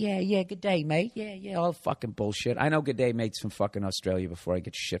 mate. Yeah. Good day, mate. Yeah. All fucking bullshit. I know good day, mate's from fucking Australia before I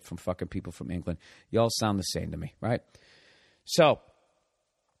get shit from fucking people from England. You all sound the same to me, right? So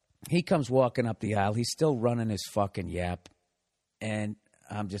he comes walking up the aisle. He's still running his fucking yap. And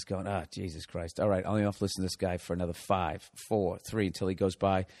I'm just going, Jesus Christ. All right, I'll only have to listen to this guy for another 5, 4, 3 until he goes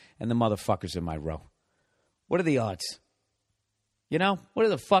by, and the motherfucker's in my row. What are the odds? What are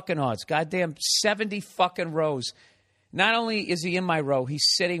the fucking odds? Goddamn 70 fucking rows. Not only is he in my row, he's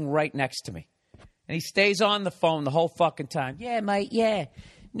sitting right next to me. And he stays on the phone the whole fucking time. Yeah, mate, yeah.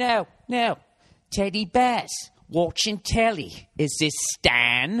 No. Teddy Bass, watching telly. Is this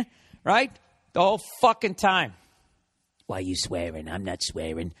Stan? Right? The whole fucking time. Why are you swearing? I'm not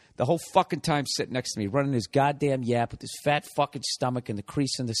swearing. The whole fucking time sitting next to me, running his goddamn yap with his fat fucking stomach and the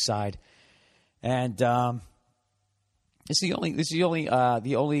crease in the side. And the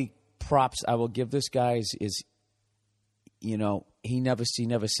only props I will give this guy is he never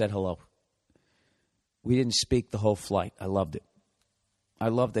said hello. We didn't speak the whole flight. I loved it. I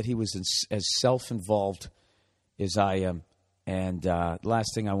love that he was as self-involved as I am. And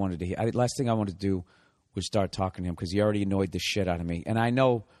last thing I wanted to do was start talking to him because he already annoyed the shit out of me. And I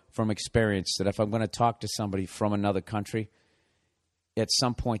know from experience that if I'm going to talk to somebody from another country, at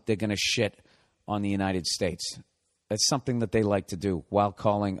some point they're going to shit on the United States. That's something that they like to do while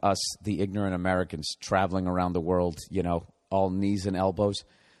calling us the ignorant Americans traveling around the world, all knees and elbows.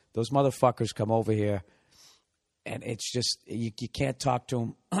 Those motherfuckers come over here, and it's just you can't talk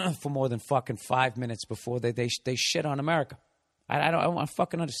to them for more than fucking 5 minutes before they shit on America. I don't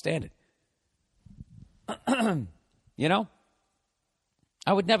fucking understand it. I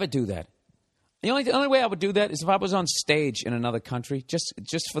would never do that. The only way I would do that is if I was on stage in another country,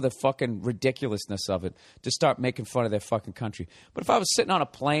 just for the fucking ridiculousness of it, to start making fun of their fucking country. But if I was sitting on a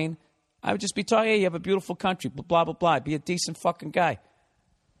plane, I would just be talking, hey, you have a beautiful country, blah, blah, blah. Be a decent fucking guy.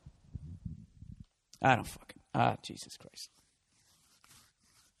 I don't fucking, Jesus Christ.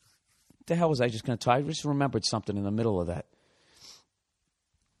 What the hell was I just going to talk? I just remembered something in the middle of that.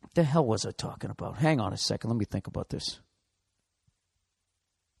 What the hell was I talking about? Hang on a second. Let me think about this.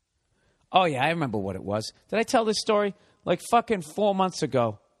 Oh, yeah, I remember what it was. Did I tell this story? Like fucking 4 months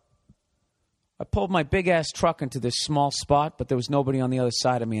ago, I pulled my big-ass truck into this small spot, but there was nobody on the other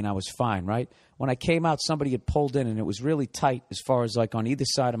side of me, and I was fine, right? When I came out, somebody had pulled in, and it was really tight as far as like on either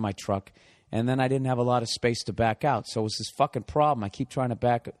side of my truck, and then I didn't have a lot of space to back out. So it was this fucking problem. I keep trying to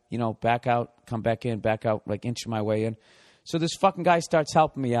back out, come back in, back out, like inch my way in. So this fucking guy starts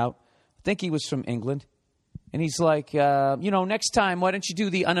helping me out. I think he was from England. And he's like, next time, why don't you do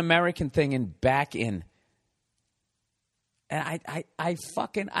the un-American thing and back in? And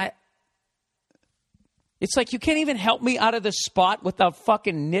it's like you can't even help me out of the spot without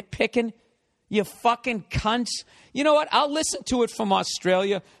fucking nitpicking. You fucking cunts. You know what? I'll listen to it from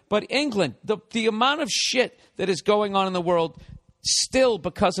Australia. But England, the amount of shit that is going on in the world, still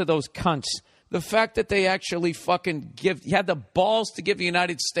because of those cunts. The fact that they actually fucking had the balls to give the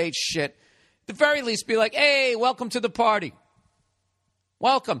United States shit. At the very least, be like, hey, welcome to the party.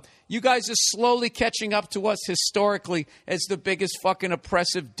 Welcome. You guys are slowly catching up to us historically as the biggest fucking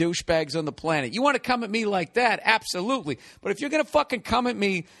oppressive douchebags on the planet. You want to come at me like that? Absolutely. But if you're going to fucking come at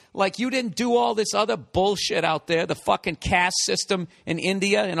me like you didn't do all this other bullshit out there, the fucking caste system in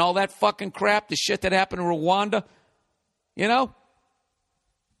India and all that fucking crap, the shit that happened in Rwanda, you know?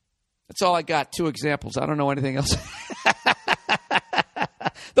 That's all I got. 2 examples. I don't know anything else.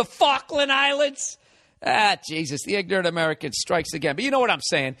 The Falkland Islands. Jesus, the ignorant American strikes again. But you know what I'm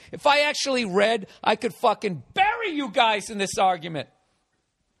saying. If I actually read, I could fucking bury you guys in this argument.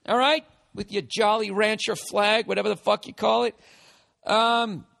 All right? With your Jolly Rancher flag, whatever the fuck you call it.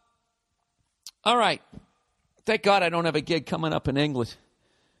 All right. Thank God I don't have a gig coming up in England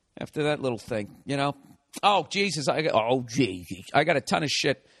after that little thing, you know. Oh, Jesus. I got a ton of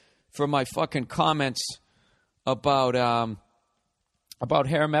shit for my fucking comments about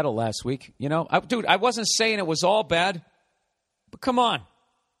hair metal last week. You know, dude, I wasn't saying it was all bad, but come on.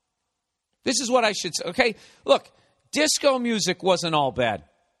 This is what I should say. Okay, look, disco music wasn't all bad.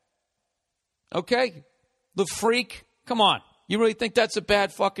 Okay? The Freak, come on. You really think that's a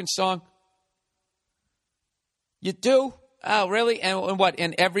bad fucking song? You do? Oh, really? And what?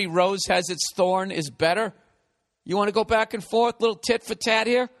 And Every Rose Has Its Thorn is better? You want to go back and forth? Little tit for tat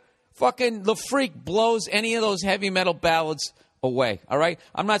here? Fucking The Freak blows any of those heavy metal ballads away, all right?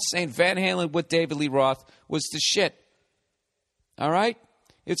 I'm not saying Van Halen with David Lee Roth was the shit, all right?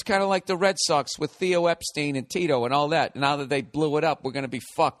 It's kind of like the Red Sox with Theo Epstein and Tito and all that. Now that they blew it up, we're going to be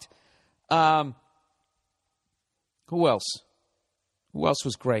fucked. Who else? Who else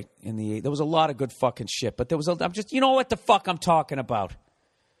was great in the 80s? There was a lot of good fucking shit, but you know what the fuck I'm talking about.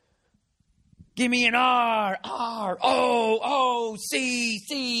 Give me an R, O, C,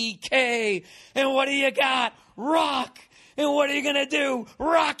 C, K. And what do you got? Rock. And what are you going to do?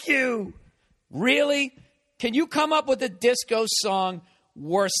 Rock you. Really? Can you come up with a disco song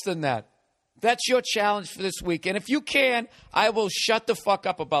worse than that? That's your challenge for this week. And if you can, I will shut the fuck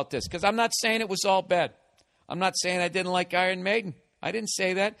up about this. Because I'm not saying it was all bad. I'm not saying I didn't like Iron Maiden. I didn't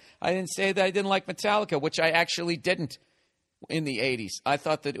say that. I didn't say that I didn't like Metallica, which I actually didn't in the 80s. I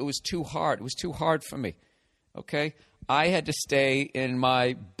thought that it was too hard. It was too hard for me. Okay? I had to stay in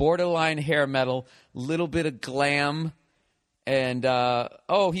my borderline hair metal, little bit of glam. And,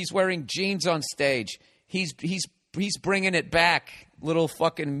 he's wearing jeans on stage. He's bringing it back. Little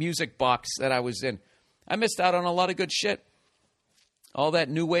fucking music box that I was in. I missed out on a lot of good shit. All that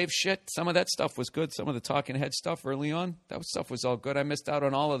new wave shit. Some of that stuff was good. Some of the Talking Head stuff early on. That stuff was all good. I missed out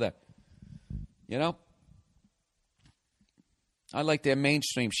on all of that. You know? I like their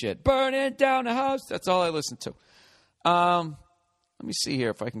mainstream shit. Burning down the house. That's all I listen to. Let me see here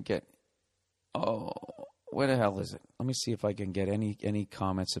if I can get... Oh... Where the hell is it? Let me see if I can get any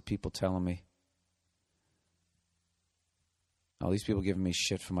comments of people telling me. Oh, these people giving me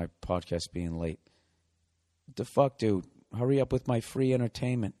shit for my podcast being late. What the fuck, dude? Hurry up with my free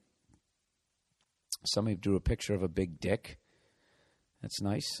entertainment. Somebody drew a picture of a big dick. That's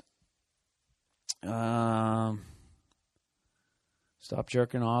nice. Stop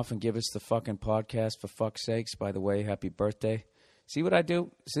jerking off and give us the fucking podcast for fuck's sakes. By the way, happy birthday. See what I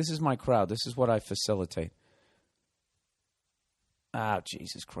do? This is my crowd. This is what I facilitate. Ah,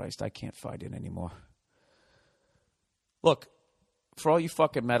 Jesus Christ. I can't fight it anymore. Look, for all you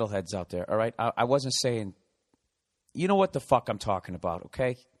fucking metalheads out there, all right? I wasn't saying... You know what the fuck I'm talking about,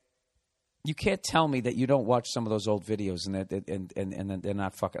 okay? You can't tell me that you don't watch some of those old videos and they're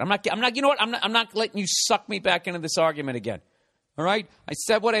not fucking... I'm not. You know what? I'm not letting you suck me back into this argument again. All right? I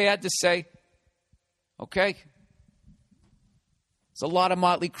said what I had to say. Okay? It's a lot of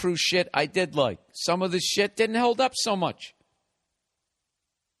Motley Crue shit I did like. Some of the shit didn't hold up so much.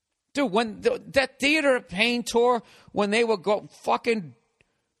 Dude, when that Theater of Pain tour, when they were fucking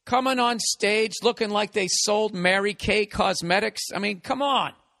coming on stage looking like they sold Mary Kay cosmetics, I mean, come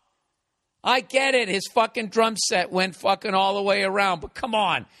on. I get it. His fucking drum set went fucking all the way around, but come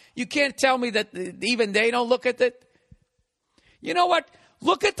on. You can't tell me that even they don't look at it. You know what?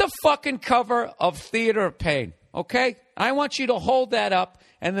 Look at the fucking cover of Theater of Pain. okay? I want you to hold that up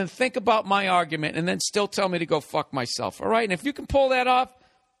and then think about my argument and then still tell me to go fuck myself, all right? And if you can pull that off,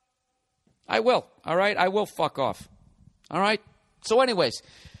 I will, all right? I will fuck off, all right? So anyways,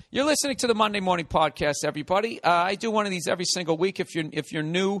 you're listening to the Monday Morning Podcast, everybody. I do one of these every single week. If you're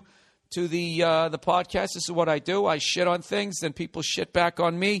new to the podcast, this is what I do. I shit on things, then people shit back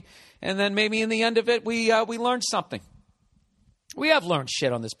on me, and then maybe in the end of it, we learn something. We have learned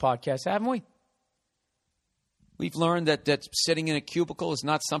shit on this podcast, haven't we? We've learned that sitting in a cubicle is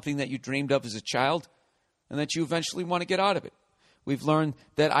not something that you dreamed of as a child and that you eventually want to get out of it. We've learned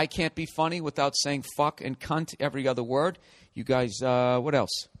that I can't be funny without saying fuck and cunt every other word. You guys, what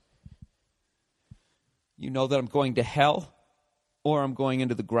else? You know that I'm going to hell or I'm going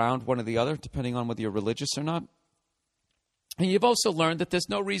into the ground, one or the other, depending on whether you're religious or not. And you've also learned that there's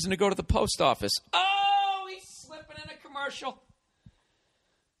no reason to go to the post office. Oh, he's slipping in a commercial.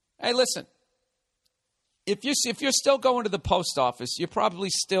 Hey, listen. If you're still going to the post office, you're probably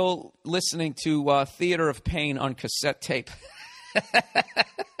still listening to Theater of Pain on cassette tape.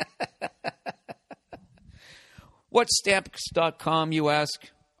 What's Stamps.com, you ask?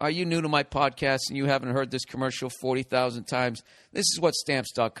 Are you new to my podcast and you haven't heard this commercial 40,000 times? This is what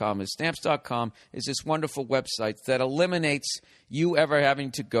Stamps.com is. Stamps.com is this wonderful website that eliminates you ever having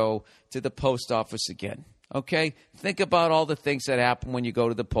to go to the post office again. Okay? Think about all the things that happen when you go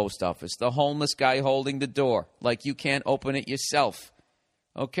to the post office. The homeless guy holding the door, like you can't open it yourself.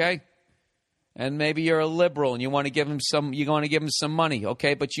 Okay? And maybe you're a liberal and you want to give him some money,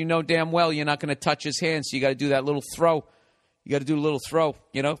 okay? But you know damn well you're not going to touch his hand, so you got to do that little throw. You got to do a little throw,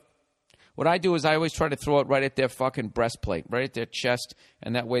 you know? What I do is I always try to throw it right at their fucking breastplate, right at their chest,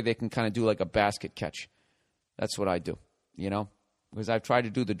 and that way they can kind of do like a basket catch. That's what I do, you know? Because I've tried to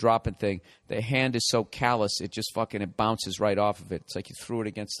do the dropping thing. The hand is so callous, it bounces right off of it. It's like you threw it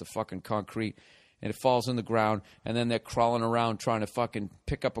against the fucking concrete, and it falls on the ground, and then they're crawling around trying to fucking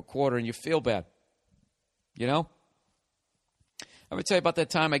pick up a quarter, and you feel bad. You know? I'm going to tell you about that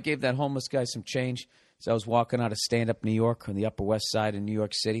time I gave that homeless guy some change. As I was walking out of stand-up New York on the Upper West Side in New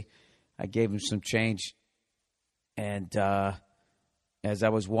York City, I gave him some change. And as I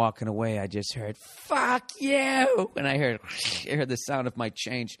was walking away, I just heard, fuck you! And I heard the sound of my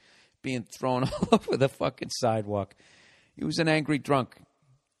change being thrown all over the fucking sidewalk. He was an angry drunk,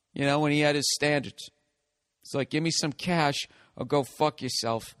 you know, when he had his standards. It's like, give me some cash or go fuck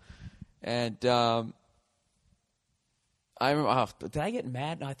yourself. And I remember, did I get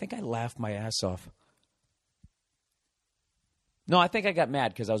mad? No, I think I laughed my ass off. No, I think I got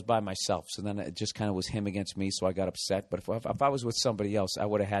mad because I was by myself. So then it just kind of was him against me, so I got upset. But if I was with somebody else, I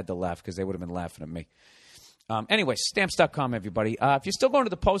would have had to laugh because they would have been laughing at me. Anyway, Stamps.com, everybody. If you're still going to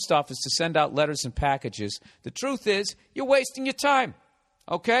the post office to send out letters and packages, the truth is you're wasting your time,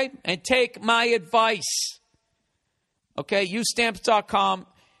 okay? And take my advice, okay? Use Stamps.com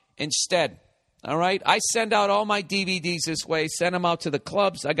instead, all right? I send out all my DVDs this way, send them out to the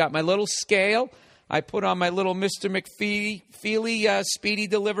clubs. I got my little scale. I put on my little Mr. McFeely speedy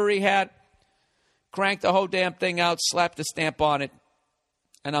delivery hat, crank the whole damn thing out, slap the stamp on it,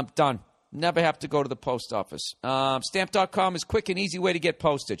 and I'm done. Never have to go to the post office. Stamp.com is a quick and easy way to get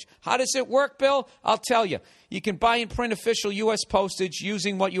postage. How does it work, Bill? I'll tell you. You can buy and print official U.S. postage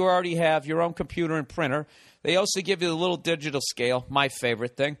using what you already have, your own computer and printer. They also give you the little digital scale, my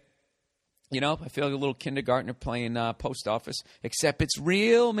favorite thing. You know, I feel like a little kindergartner playing post office, except it's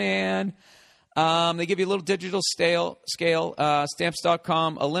real, man. They give you a little digital scale.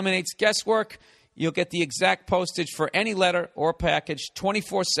 Stamps.com eliminates guesswork. You'll get the exact postage for any letter or package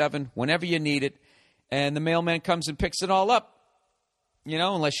 24/7 whenever you need it. And the mailman comes and picks it all up. You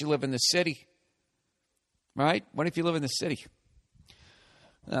know, unless you live in the city. Right? What if you live in the city?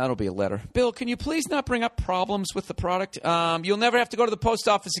 That'll be a letter. Bill, can you please not bring up problems with the product? You'll never have to go to the post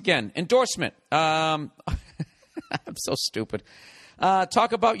office again. Endorsement. I'm so stupid.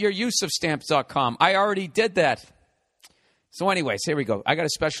 Talk about your use of Stamps.com. I already did that. So anyways, here we go. I got a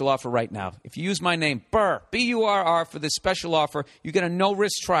special offer right now. If you use my name, Burr, B-U-R-R, for this special offer, you get a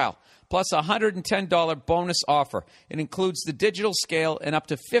no-risk trial, plus a $110 bonus offer. It includes the digital scale and up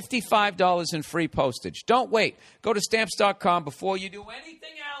to $55 in free postage. Don't wait. Go to Stamps.com before you do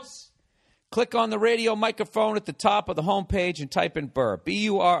anything else. Click on the radio microphone at the top of the homepage and type in Burr,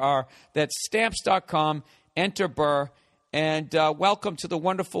 B-U-R-R. That's Stamps.com. Enter Burr. And welcome to the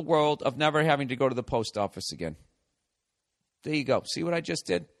wonderful world of never having to go to the post office again. There you go. See what I just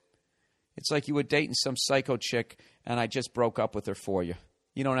did? It's like you were dating some psycho chick, and I just broke up with her for you.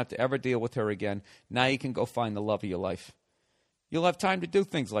 You don't have to ever deal with her again. Now you can go find the love of your life. You'll have time to do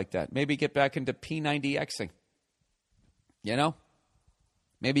things like that. Maybe get back into P90Xing. You know?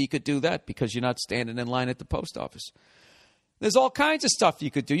 Maybe you could do that because you're not standing in line at the post office. There's all kinds of stuff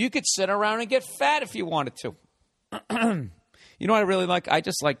you could do. You could sit around and get fat if you wanted to. You know what I really like? I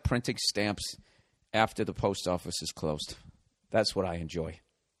just like printing stamps after the post office is closed. That's what I enjoy.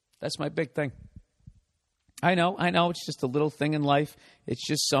 That's my big thing. I know. It's just a little thing in life. It's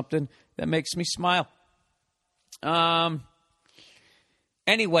just something that makes me smile.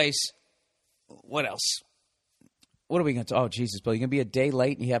 Anyways, what else? What are we going to... Oh, Jesus, Bill, you're going to be a day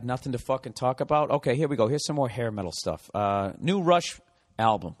late and you have nothing to fucking talk about? Okay, here we go. Here's some more hair metal stuff. New Rush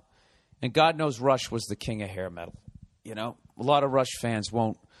album. And God knows Rush was the king of hair metal. You know? A lot of Rush fans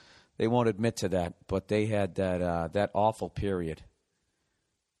won't admit to that, but they had that awful period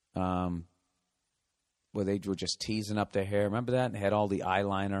where they were just teasing up their hair. Remember that? And they had all the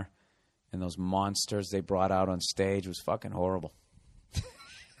eyeliner and those monsters they brought out on stage. It was fucking horrible.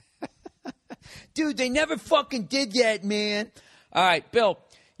 Dude, they never fucking did that, man. All right, Bill,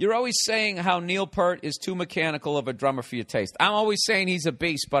 you're always saying how Neil Peart is too mechanical of a drummer for your taste. I'm always saying he's a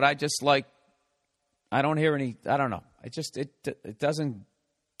beast, but I just like, I don't hear any, I don't know. It doesn't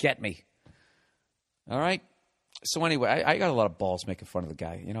get me. All right? So anyway, I got a lot of balls making fun of the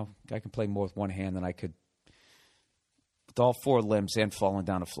guy. You know, guy can play more with one hand than I could with all four limbs and falling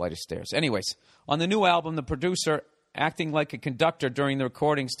down a flight of stairs. Anyways, on the new album, the producer, acting like a conductor during the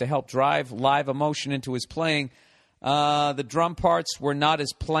recordings to help drive live emotion into his playing, the drum parts were not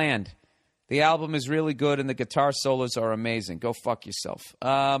as planned. The album is really good, and the guitar solos are amazing. Go fuck yourself.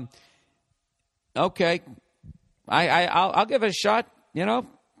 Okay. I'll give it a shot, you know.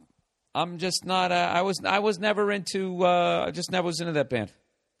 I'm just not. I was never into. I just never was into that band.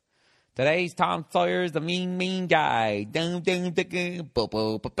 Today's Tom Sawyer's the mean guy.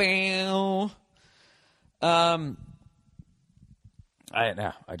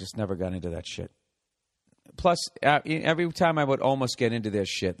 I just never got into that shit. Plus, every time I would almost get into their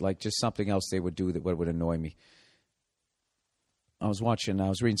shit, like just something else they would do that would annoy me. I was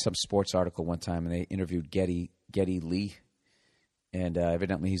reading some sports article one time, and they interviewed Geddy Lee. And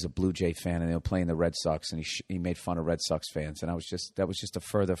evidently he's a Blue Jay fan, and they were playing the Red Sox, and he made fun of Red Sox fans. And that was just a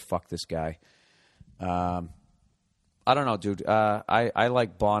further fuck this guy. I don't know, dude. I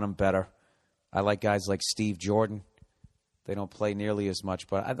like Bonham better. I like guys like Steve Jordan. They don't play nearly as much,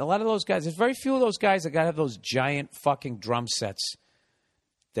 but a lot of those guys, there's very few of those guys that got to have those giant fucking drum sets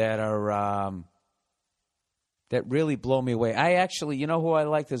that are that really blow me away. I actually, you know who I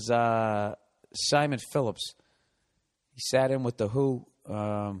liked is Simon Phillips. He sat in with The Who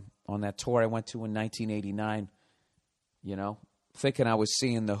on that tour I went to in 1989, you know, thinking I was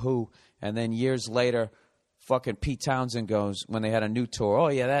seeing The Who. And then years later, fucking Pete Townsend goes, when they had a new tour, oh,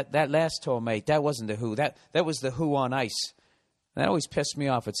 yeah, that last tour, mate, that wasn't The Who. That was The Who on Ice. And that always pissed me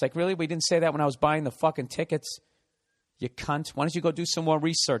off. It's like, really? We didn't say that when I was buying the fucking tickets? You cunt. Why don't you go do some more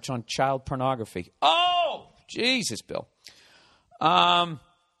research on child pornography? Oh, Jesus, Bill. But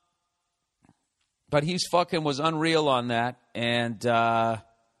he's fucking was unreal on that. And I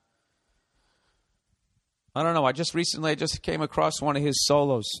don't know. I just came across one of his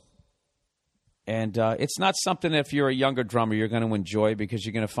solos. And it's not something if you're a younger drummer you're going to enjoy because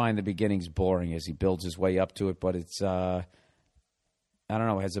you're going to find the beginnings boring as he builds his way up to it. But it's, I don't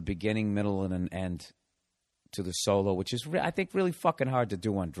know, it has a beginning, middle, and an end to the solo, which is, I think, really fucking hard to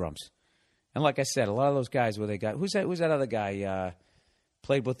do on drums. And like I said, a lot of those guys where they got, who's that other guy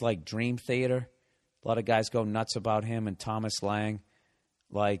played with like Dream Theater? A lot of guys go nuts about him, and Thomas Lang.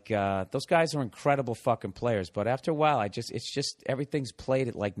 Like, those guys are incredible fucking players. But after a while, it's just everything's played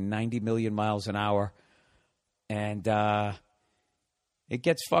at like 90 million miles an hour. And it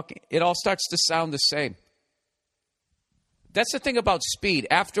all starts to sound the same. That's the thing about speed.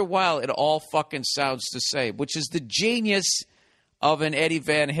 After a while, it all fucking sounds the same, which is the genius of an Eddie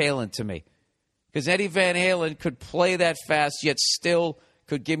Van Halen to me. Because Eddie Van Halen could play that fast, yet still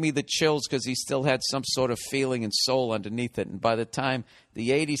could give me the chills because he still had some sort of feeling and soul underneath it. And by the time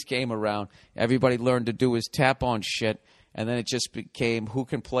the 80s came around, everybody learned to do his tap-on shit, and then it just became who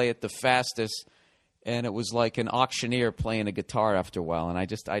can play it the fastest, and it was like an auctioneer playing a guitar after a while, and I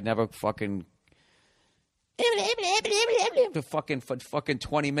never fucking... for fucking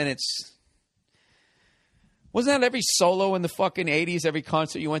 20 minutes... Wasn't that every solo in the fucking 80s, every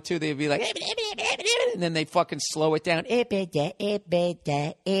concert you went to, they'd be like, and then they fucking slow it down. And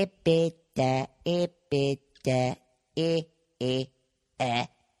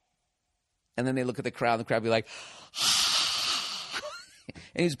then they look at the crowd, and the crowd be like,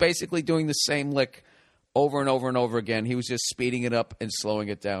 and he's basically doing the same lick over and over and over again. He was just speeding it up and slowing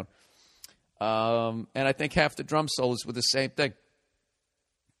it down. And I think half the drum solos were the same thing.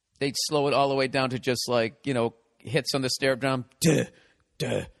 They'd slow it all the way down to just like, you know, hits on the snare drum. Duh,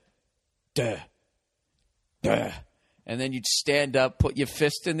 duh, duh, duh. And then you'd stand up, put your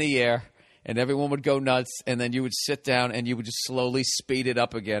fist in the air, and everyone would go nuts. And then you would sit down and you would just slowly speed it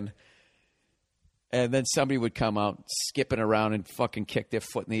up again. And then somebody would come out skipping around and fucking kick their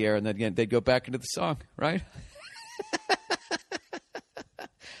foot in the air. And then again, they'd go back into the song, right?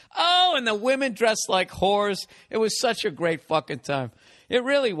 Oh, and the women dressed like whores. It was such a great fucking time. It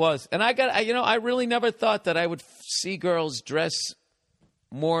really was. And I really never thought that I would see girls dress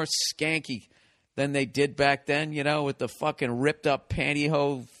more skanky than they did back then, with the fucking ripped up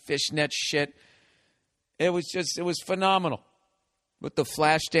pantyhose fishnet shit. It was phenomenal. With the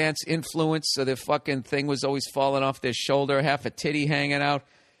flash dance influence, so their fucking thing was always falling off their shoulder, half a titty hanging out.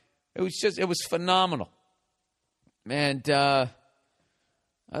 It was phenomenal. And,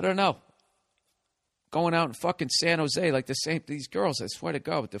 I don't know. Going out in fucking San Jose like these girls, I swear to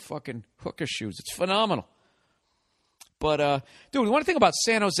God, with the fucking hooker shoes. It's phenomenal. But, dude, one thing about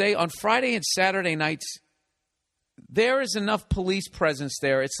San Jose, on Friday and Saturday nights, there is enough police presence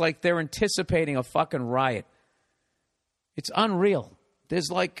there. It's like they're anticipating a fucking riot. It's unreal. There's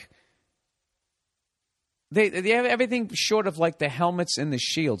like, they have everything short of like the helmets and the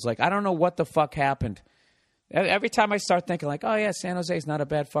shields. Like, I don't know what the fuck happened. Every time I start thinking like, oh yeah, San Jose is not a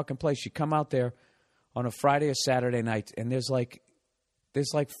bad fucking place. You come out there on a Friday or Saturday night and there's like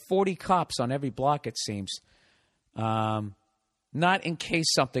 40 cops on every block, it seems. Not in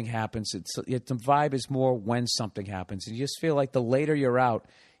case something happens. The vibe is more when something happens. And you just feel like the later you're out,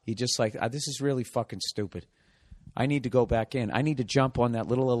 you just like, this is really fucking stupid. I need to go back in. I need to jump on that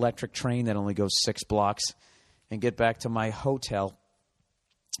little electric train that only goes 6 blocks and get back to my hotel.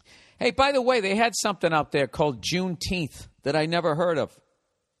 Hey, by the way, they had something out there called Juneteenth that I never heard of.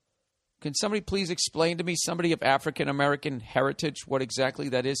 Can somebody please explain to me, somebody of African-American heritage, what exactly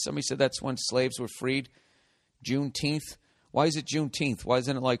that is? Somebody said that's when slaves were freed. Juneteenth? Why is it Juneteenth? Why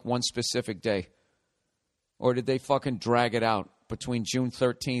isn't it like one specific day? Or did they fucking drag it out between June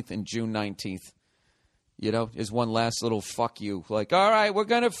 13th and June 19th? Is one last little fuck you. Like, all right, we're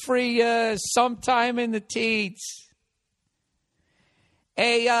going to free you sometime in the teens.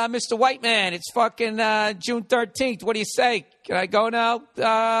 Hey, Mr. White Man, it's fucking June 13th. What do you say? Can I go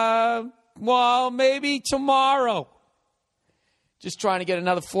now? Well, maybe tomorrow. Just trying to get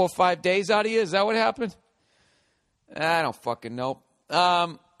another 4 or 5 days out of you. Is that what happened? I don't fucking know.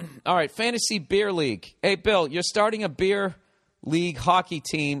 All right, Fantasy Beer League. Hey, Bill, you're starting a beer league hockey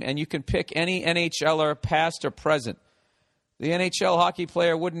team, and you can pick any NHLer, past or present. The NHL hockey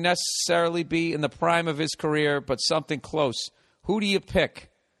player wouldn't necessarily be in the prime of his career, but something close. Who do you pick?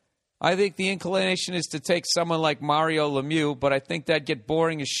 I think the inclination is to take someone like Mario Lemieux, but I think that'd get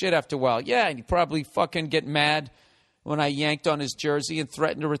boring as shit after a while. Yeah, and he'd probably fucking get mad when I yanked on his jersey and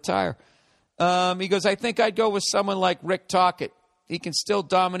threatened to retire. He goes, I think I'd go with someone like Rick Tocchet. He can still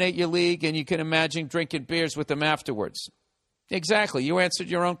dominate your league, and you can imagine drinking beers with him afterwards. Exactly. You answered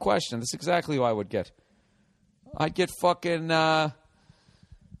your own question. That's exactly who I would get. I'd get fucking...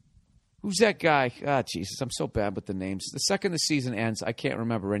 who's that guy? Ah, Jesus, I'm so bad with the names. The second the season ends, I can't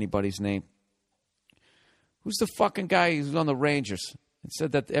remember anybody's name. Who's the fucking guy who's on the Rangers and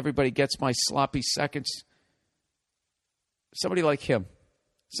said that everybody gets my sloppy seconds? Somebody like him.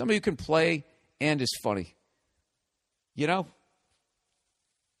 Somebody who can play and is funny.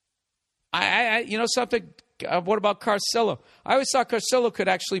 I something... what about Carcillo? I always thought Carcillo could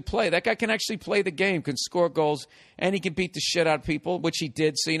actually play. That guy can actually play the game, can score goals, and he can beat the shit out of people, which he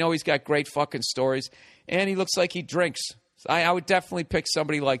did. So, he's got great fucking stories. And he looks like he drinks. I would definitely pick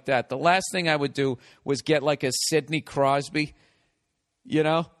somebody like that. The last thing I would do was get like a Sidney Crosby,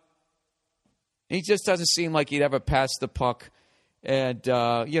 He just doesn't seem like he'd ever pass the puck. And,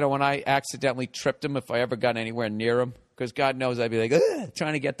 when I accidentally tripped him, if I ever got anywhere near him, because God knows I'd be like,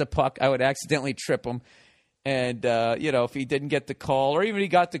 trying to get the puck, I would accidentally trip him. And, if he didn't get the call, or even he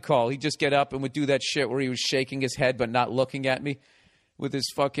got the call, he'd just get up and would do that shit where he was shaking his head but not looking at me with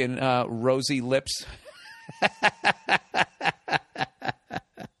his fucking rosy lips.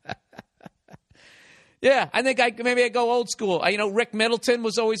 Yeah, I think maybe I'd go old school. Rick Middleton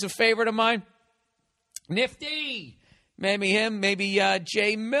was always a favorite of mine. Nifty. Maybe him. Maybe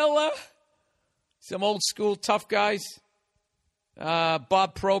Jay Miller. Some old school tough guys.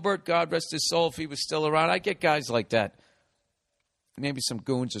 Bob Probert, God rest his soul, if he was still around. I'd get guys like that. Maybe some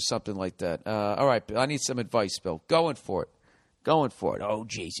goons or something like that. All right, I need some advice, Bill. Going for it. Oh,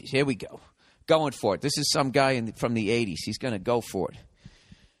 Jesus. Here we go. Going for it. This is some guy from the 80s. He's going to go for it.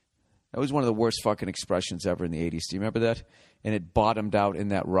 That was one of the worst fucking expressions ever in the 80s. Do you remember that? And it bottomed out in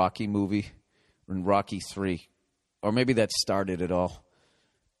that Rocky movie, in Rocky 3. Or maybe that started it all.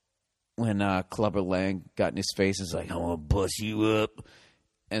 When Clubber Lang got in his face and was like, I'm going to bust you up.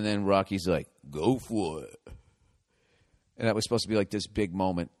 And then Rocky's like, go for it. And that was supposed to be like this big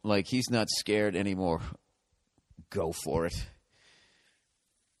moment. Like, he's not scared anymore. Go for it.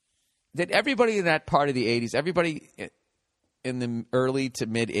 Did everybody in that part of the 80s, everybody in the early to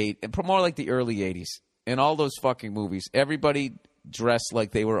mid 80s, more like the early 80s, in all those fucking movies, everybody dressed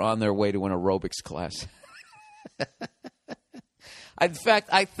like they were on their way to an aerobics class. In fact,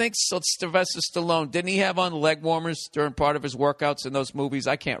 I think Sylvester Stallone, didn't he have on leg warmers during part of his workouts in those movies?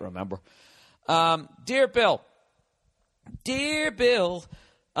 I can't remember. Dear Bill,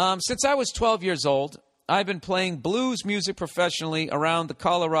 since I was 12 years old, I've been playing blues music professionally around the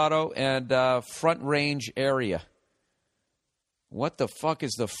Colorado and Front Range area. What the fuck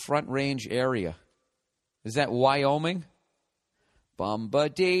is the Front Range area? Is that Wyoming?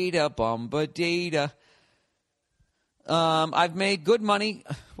 Bumba-data. I've made good money.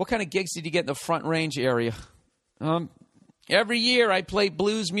 What kind of gigs did you get in the Front Range area? Every year I play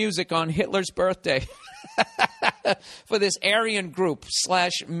blues music on Hitler's birthday for this Aryan group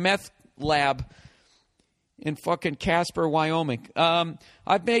 / meth lab in fucking Casper, Wyoming.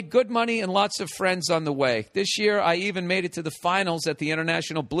 I've made good money and lots of friends on the way. This year I even made it to the finals at the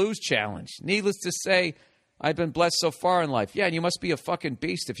International Blues Challenge. Needless to say, I've been blessed so far in life. Yeah, and you must be a fucking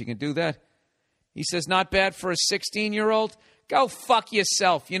beast if you can do that. He says, not bad for a 16-year-old. Go fuck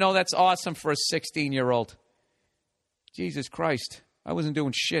yourself. You know, that's awesome for a 16-year-old. Jesus Christ. I wasn't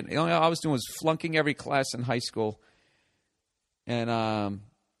doing shit. The only I was doing was flunking every class in high school. And I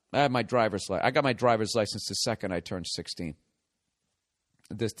had my driver's license. I got my driver's license the second I turned 16.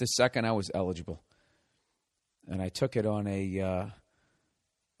 The second I was eligible. And I took it on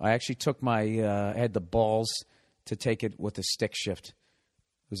I actually took I had the balls to take it with a stick shift.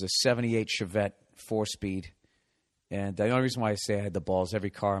 It was a 78 Chevette 4-speed. And the only reason why I say I had the balls, every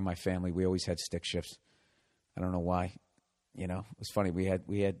car in my family, we always had stick shifts. I don't know why. You know, it was funny. We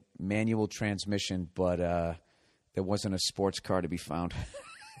had manual transmission, but there wasn't a sports car to be found.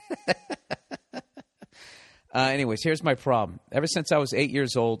 Anyways, here's my problem. Ever since I was 8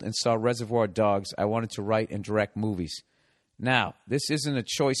 years old and saw Reservoir Dogs, I wanted to write and direct movies. Now, this isn't a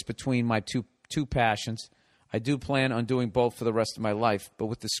choice between my two passions. I do plan on doing both for the rest of my life, but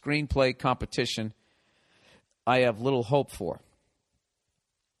with the screenplay competition, I have little hope for.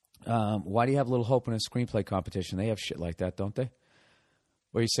 Why do you have little hope in a screenplay competition? They have shit like that, don't they?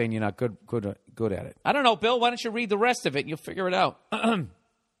 Or are you saying you're not good at it? I don't know, Bill. Why don't you read the rest of it and you'll figure it out?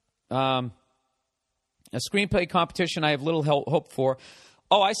 A screenplay competition I have little hope for.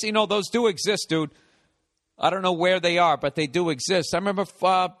 Oh, I see. No, those do exist, dude. I don't know where they are, but they do exist. I remember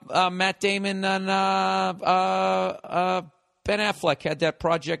Matt Damon and Ben Affleck had that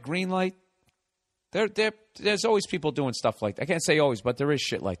Project Greenlight. There's always people doing stuff like that. I can't say always, but there is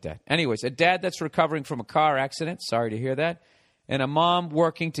shit like that. Anyways, a dad that's recovering from a car accident. Sorry to hear that. And a mom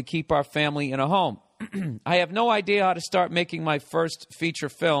working to keep our family in a home. I have no idea how to start making my first feature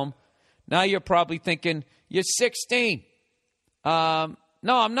film. Now you're probably thinking, you're 16. No,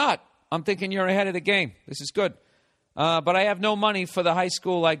 I'm not. I'm thinking you're ahead of the game. This is good. But I have no money for the high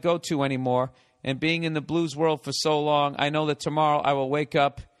school I go to anymore. And being in the blues world for so long, I know that tomorrow I will wake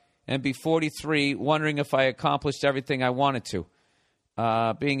up and be 43, wondering if I accomplished everything I wanted to.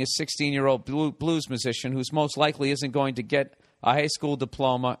 Being a 16-year-old blues musician who's most likely isn't going to get a high school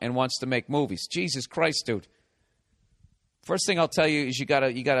diploma and wants to make movies. Jesus Christ, dude. First thing I'll tell you is you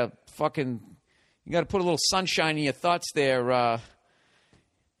gotta put a little sunshine in your thoughts there,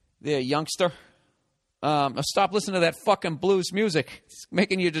 youngster. Stop listening to that fucking blues music. It's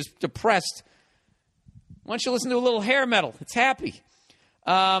making you just depressed. Why don't you listen to a little hair metal? It's happy.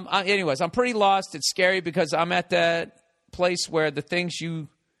 Anyways, I'm pretty lost. It's scary because I'm at that place where the things you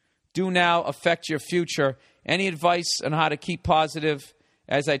do now affect your future. Any advice on how to keep positive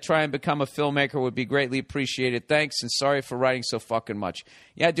as I try and become a filmmaker would be greatly appreciated. Thanks, and sorry for writing so fucking much.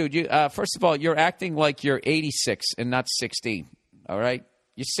 Yeah, dude, first of all, you're acting like you're 86 and not 16, all right?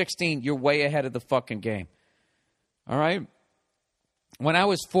 You're 16. You're way ahead of the fucking game, all right? When I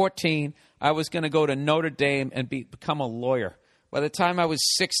was 14, I was going to go to Notre Dame and become a lawyer. By the time I was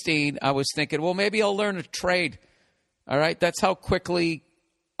 16, I was thinking, well, maybe I'll learn a trade, all right? That's how quickly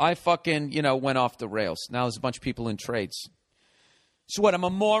I fucking, went off the rails. Now there's a bunch of people in trades. So what, I'm a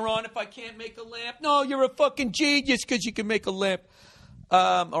moron if I can't make a lamp? No, you're a fucking genius because you can make a lamp. Or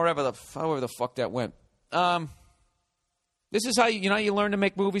however the fuck that went. This is how you learn to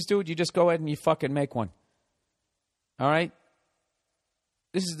make movies, dude? You just go ahead and you fucking make one. All right?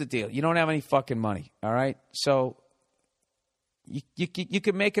 This is the deal. You don't have any fucking money, all right? So you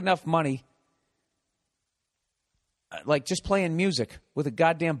can make enough money like just playing music with a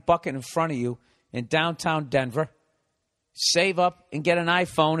goddamn bucket in front of you in downtown Denver, Save up and get an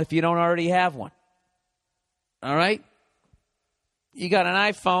iPhone if you don't already have one. All right? You got an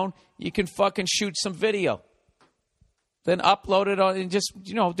iPhone, you can fucking shoot some video. Then upload it on and just,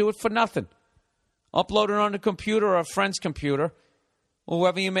 do it for nothing. Upload it on a computer or a friend's computer, or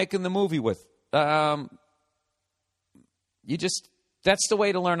whoever you're making the movie with. That's the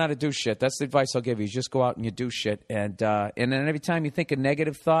way to learn how to do shit. That's the advice I'll give you. Just go out and you do shit. And then every time you think a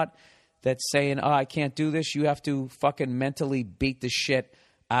negative thought that's saying, I can't do this, you have to fucking mentally beat the shit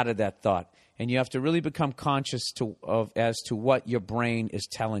out of that thought. And you have to really become conscious as to what your brain is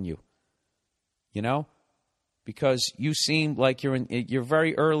telling you. Because you seem like you're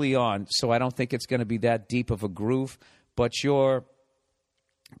very early on, so I don't think it's going to be that deep of a groove. But your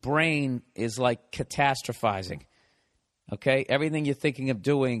brain is like catastrophizing. Okay? Everything you're thinking of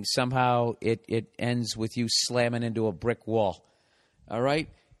doing, somehow it ends with you slamming into a brick wall. All right?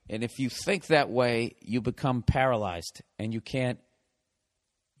 And if you think that way, you become paralyzed and you can't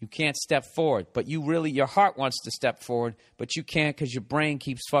step forward. But your heart wants to step forward, but you can't because your brain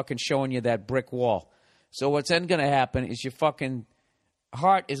keeps fucking showing you that brick wall. So what's then going to happen is your fucking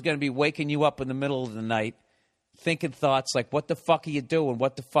heart is going to be waking you up in the middle of the night, thinking thoughts like, "What the fuck are you doing?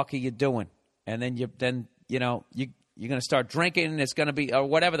 What the fuck are you doing?" And then you're going to start drinking, and it's going to be or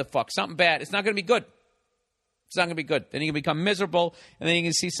whatever the fuck, something bad. It's not going to be good. It's not going to be good. Then you can become miserable, and then you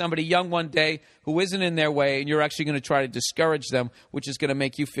can see somebody young one day who isn't in their way, and you're actually going to try to discourage them, which is going to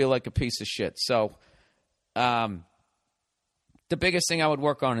make you feel like a piece of shit. So, the biggest thing I would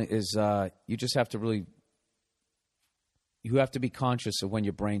work on is you just have to really. You have to be conscious of when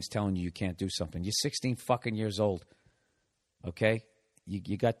your brain's telling you can't do something. You're 16 fucking years old, okay?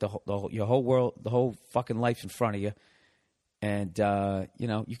 You got your whole world, the whole fucking life in front of you, and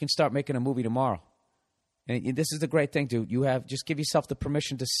you can start making a movie tomorrow. And this is the great thing, dude. Just give yourself the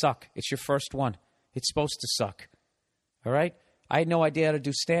permission to suck. It's your first one. It's supposed to suck, all right? I had no idea how to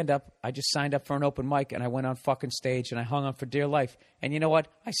do stand-up. I just signed up for an open mic, and I went on fucking stage, and I hung on for dear life. And you know what?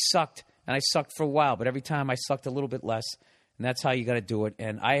 I sucked, and I sucked for a while, but every time I sucked a little bit less. And that's how you got to do it.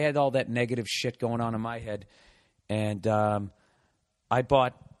 And I had all that negative shit going on in my head. And I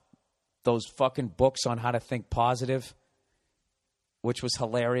bought those fucking books on how to think positive, which was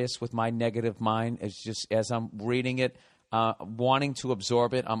hilarious with my negative mind. It's just as I'm reading it, wanting to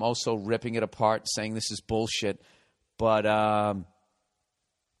absorb it, I'm also ripping it apart, saying this is bullshit. But I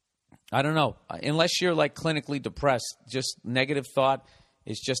don't know. Unless you're like clinically depressed, just negative thought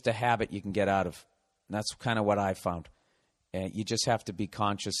is just a habit you can get out of. And that's kind of what I found. And you just have to be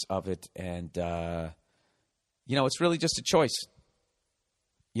conscious of it. And, it's really just a choice.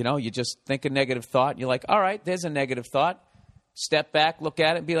 You just think a negative thought. And you're like, all right, there's a negative thought. Step back, look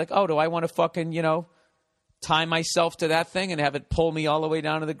at it, and be like, oh, do I want to fucking, tie myself to that thing and have it pull me all the way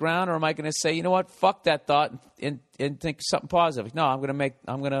down to the ground? Or am I going to say, you know what, fuck that thought and think something positive? No, I'm going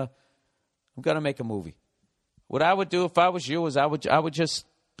to make a movie. What I would do if I was you is I would just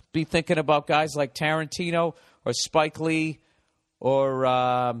be thinking about guys like Tarantino or Spike Lee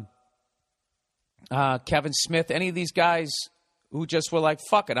or Kevin Smith, any of these guys who just were like,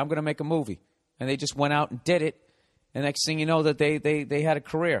 fuck it, I'm going to make a movie. And they just went out and did it. And next thing you know that they had a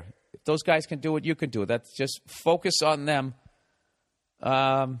career. If those guys can do it, you can do it. That's just focus on them.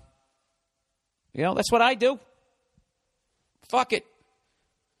 That's what I do. Fuck it.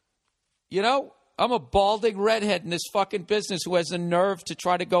 I'm a balding redhead in this fucking business who has the nerve to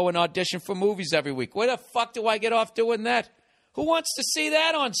try to go and audition for movies every week. Where the fuck do I get off doing that? Who wants to see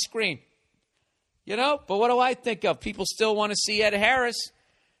that on screen? But what do I think of? People still want to see Ed Harris.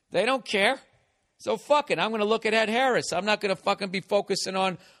 They don't care. So fuck it. I'm going to look at Ed Harris. I'm not going to fucking be focusing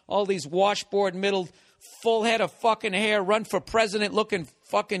on all these washboard middle, full head of fucking hair, run for president looking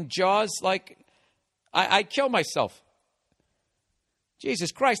fucking jaws. Like, I'd kill myself.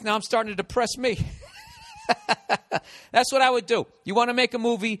 Jesus Christ, now I'm starting to depress me. That's what I would do. You want to make a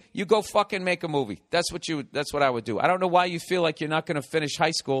movie, you go fucking make a movie. That's what I would do. I don't know why you feel like you're not going to finish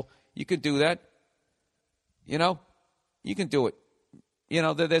high school. You could do that. You can do it.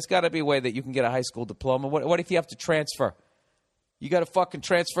 There's got to be a way that you can get a high school diploma. What if you have to transfer? You got to fucking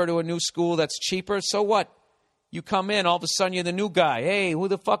transfer to a new school that's cheaper. So what? You come in, all of a sudden you're the new guy. Hey, who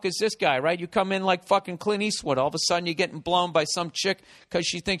the fuck is this guy, right? You come in like fucking Clint Eastwood. All of a sudden you're getting blown by some chick because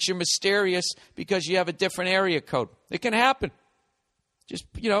she thinks you're mysterious because you have a different area code. It can happen. Just,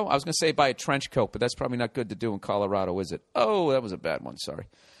 I was going to say buy a trench coat, but that's probably not good to do in Colorado, is it? Oh, that was a bad one. Sorry.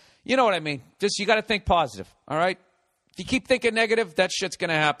 You know what I mean? Just, you got to think positive, all right? If you keep thinking negative, that shit's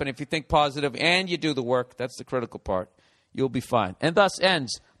going to happen. If you think positive and you do the work, that's the critical part, you'll be fine. And thus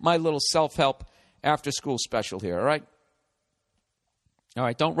ends my little self-help after-school special here, all right? All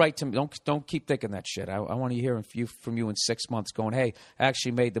right, don't write to me. Don't keep thinking that shit. I want to hear from you in 6 months going, hey, I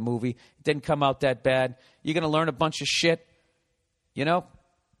actually made the movie. It didn't come out that bad. You're going to learn a bunch of shit, you know?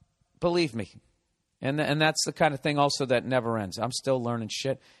 Believe me. And that's the kind of thing also that never ends. I'm still learning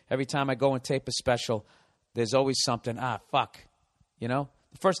shit. Every time I go and tape a special, there's always something, fuck, you know?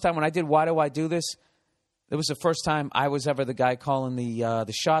 The first time when I did Why Do I Do This, it was the first time I was ever the guy calling the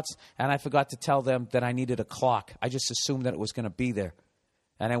shots, and I forgot to tell them that I needed a clock. I just assumed that it was going to be there.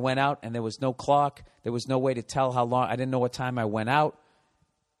 And I went out, and there was no clock. There was no way to tell how long. I didn't know what time I went out.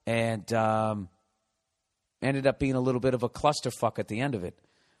 And ended up being a little bit of a clusterfuck at the end of it.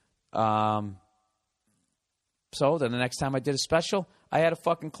 So then the next time I did a special, I had a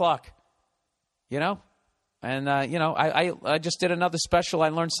fucking clock. You know? And, I just did another special. I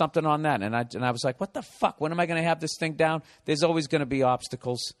learned something on that. And I was like, what the fuck? When am I going to have this thing down? There's always going to be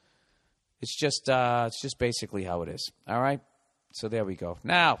obstacles. It's just basically how it is. All right? So there we go.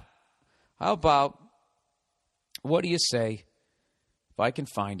 Now, how about, what do you say, if I can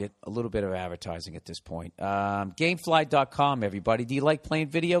find it, a little bit of advertising at this point. Gamefly.com, everybody. Do you like playing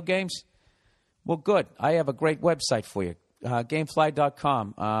video games? Well, good. I have a great website for you.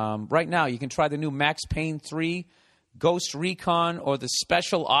 Gamefly.com. Right now, you can try the new Max Payne 3, Ghost Recon, or the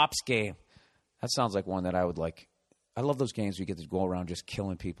Special Ops game. That sounds like one that I would like. I love those games where you get to go around just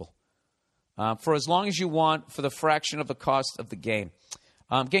killing people. For as long as you want, for the fraction of the cost of the game.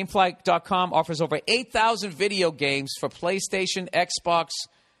 Gamefly.com offers over 8,000 video games for PlayStation, Xbox,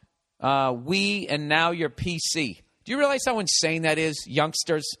 Wii, and now your PC. Do you realize how insane that is,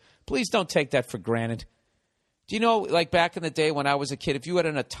 youngsters? Please don't take that for granted. Do you know, like back in the day when I was a kid, if you had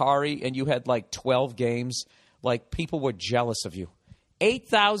an Atari and you had like 12 games, like people were jealous of you.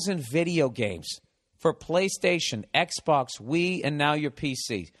 8,000 video games for PlayStation, Xbox, Wii, and now your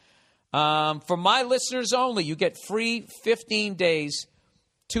PC. For my listeners only, you get free 15 days,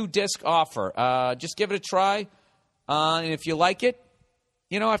 2-disc offer. Just give it a try. And if you like it,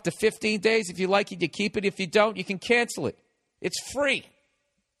 after 15 days, if you like it, you keep it. If you don't, you can cancel it. It's free.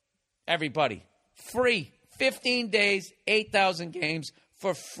 Everybody. Free. 15 days, 8,000 games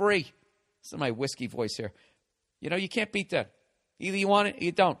for free. This is my whiskey voice here. You can't beat that. Either you want it or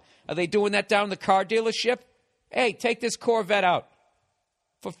you don't. Are they doing that down the car dealership? Hey, take this Corvette out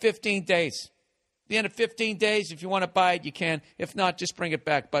for 15 days. At the end of 15 days, if you want to buy it, you can. If not, just bring it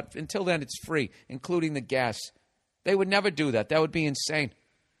back. But until then, it's free, including the gas. They would never do that. That would be insane.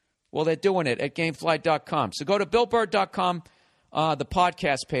 Well, they're doing it at Gamefly.com. So go to BillBurr.com, the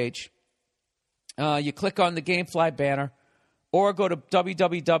podcast page. You click on the Gamefly banner, or go to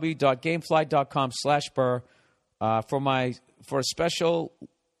www.gamefly.com/Burr for a special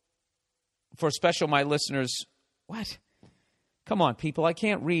my listeners. What? Come on, people. I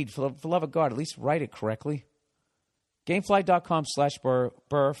can't read. For the love of God, at least write it correctly.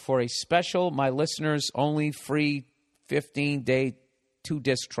 Gamefly.com/Burr for a special my listeners only free 15-day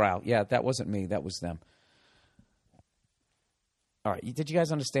 2-disc trial. Yeah, that wasn't me. That was them. All right. Did you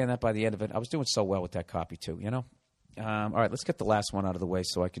guys understand that by the end of it? I was doing so well with that copy, too, All right. Let's get the last one out of the way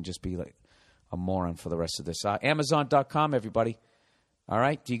so I can just be like a moron for the rest of this. Amazon.com, everybody. All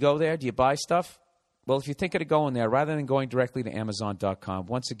right. Do you go there? Do you buy stuff? Well, if you're thinking of going there, rather than going directly to Amazon.com,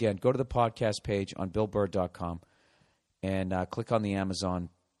 once again, go to the podcast page on BillBurr.com and click on the Amazon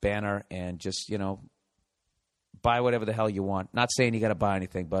banner and just, buy whatever the hell you want. Not saying you got to buy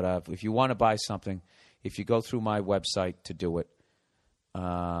anything, but if you want to buy something, if you go through my website to do it,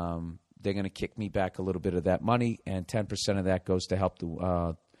 they're going to kick me back a little bit of that money, and 10% of that goes to help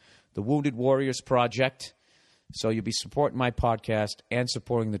the Wounded Warriors Project. So you'll be supporting my podcast and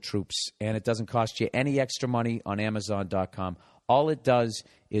supporting the troops, and it doesn't cost you any extra money on Amazon.com. All it does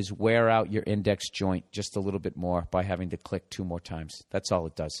is wear out your index joint just a little bit more by having to click 2 more times. That's all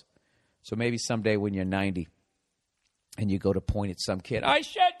it does. So maybe someday when you're 90 and you go to point at some kid, I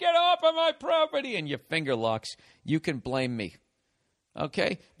said get off of my property, and your finger locks, you can blame me.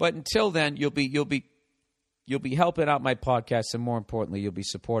 Okay? But until then, you'll be helping out my podcast, and more importantly, you'll be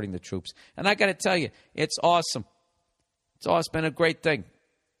supporting the troops. And I got to tell you, it's awesome. It's been a great thing.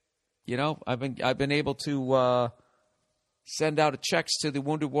 I've been able to send out checks to the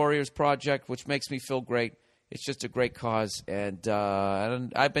Wounded Warriors Project, which makes me feel great. It's just a great cause, and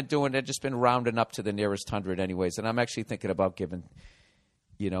I've been doing it. Just been rounding up to the nearest 100, anyways. And I'm actually thinking about giving,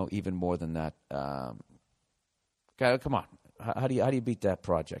 even more than that. Come on, how do you beat that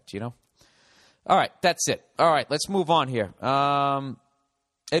project? All right, that's it. All right, let's move on here.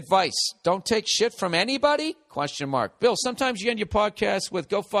 Advice: don't take shit from anybody? ? Bill, sometimes you end your podcast with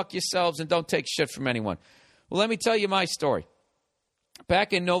 "Go fuck yourselves" and don't take shit from anyone. Well, let me tell you my story.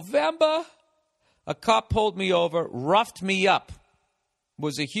 Back in November, a cop pulled me over, roughed me up.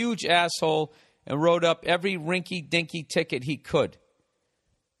 was a huge asshole and wrote up every rinky-dinky ticket he could.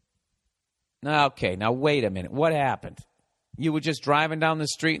 Okay, now wait a minute. What happened? You were just driving down the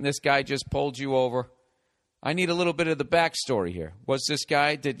street and this guy just pulled you over? I need a little bit of the backstory here. Was this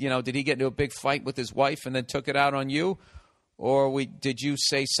guy, did he get into a big fight with his wife and then took it out on you? Or did you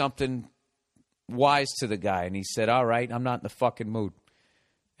say something wise to the guy and he said, all right, I'm not in the fucking mood?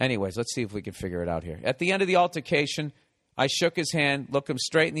 Anyways, let's see if we can figure it out here. At the end of the altercation, I shook his hand, looked him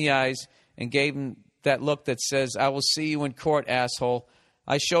straight in the eyes, and gave him that look that says, I will see you in court, asshole.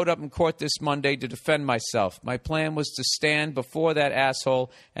 I showed up in court this Monday to defend myself. My plan was to stand before that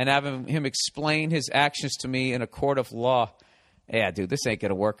asshole and have him explain his actions to me in a court of law. Yeah, dude, this ain't going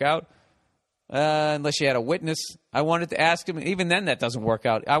to work out. Unless you had a witness. I wanted to ask him, even then that doesn't work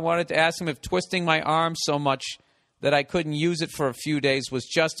out. I wanted to ask him if twisting my arm so much that I couldn't use it for a few days was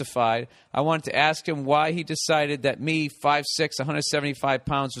justified. I wanted to ask him why he decided that me, 5'6", 175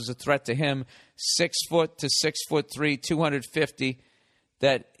 pounds, was a threat to him, 6 foot to 6'3", 250,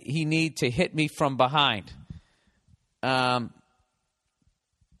 that he need to hit me from behind.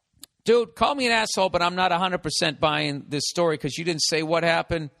 Dude, call me an asshole, but I'm not 100% buying this story because you didn't say what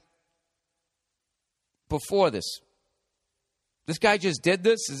happened before this. This guy just did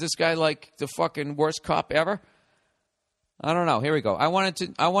this? Is this guy like the fucking worst cop ever? I don't know. Here we go. I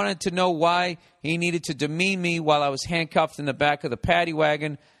wanted to know why he needed to demean me while I was handcuffed in the back of the paddy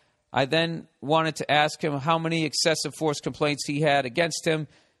wagon. I then wanted to ask him how many excessive force complaints he had against him.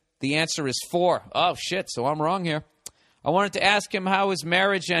 The answer is 4. Oh, shit, so I'm wrong here. I wanted to ask him how his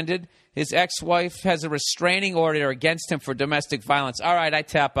marriage ended. His ex-wife has a restraining order against him for domestic violence. All right, I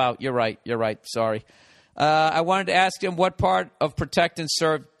tap out. You're right. Sorry. I wanted to ask him what part of protect and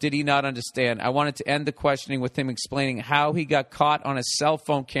serve did he not understand. I wanted to end the questioning with him explaining how he got caught on a cell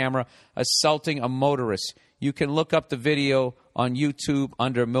phone camera assaulting a motorist. You can look up the video on YouTube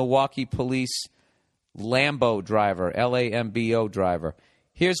under Milwaukee Police Lambo driver, Lambo driver.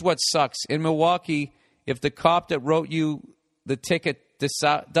 Here's what sucks. In Milwaukee, if the cop that wrote you the ticket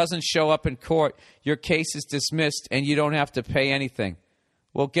doesn't show up in court, your case is dismissed and you don't have to pay anything.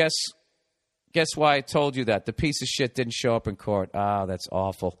 Well, guess why I told you that? The piece of shit didn't show up in court. Ah, that's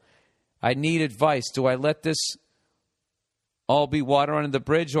awful. I need advice. Do I let this all be water under the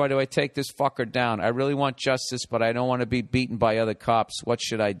bridge, or do I take this fucker down? I really want justice, but I don't want to be beaten by other cops. What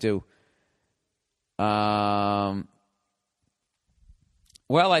should I do? Well,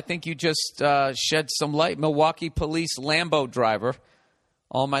 I think you just shed some light. Milwaukee Police Lambo driver.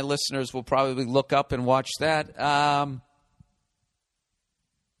 All my listeners will probably look up and watch that.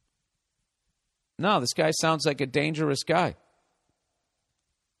 No, this guy sounds like a dangerous guy.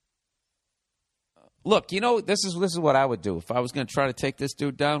 Look, this is what I would do. If I was going to try to take this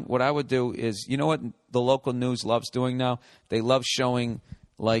dude down, what I would do is, you know what the local news loves doing now? They love showing,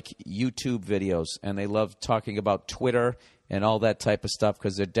 like, YouTube videos, and they love talking about Twitter and all that type of stuff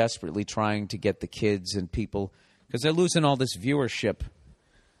because they're desperately trying to get the kids and people, because they're losing all this viewership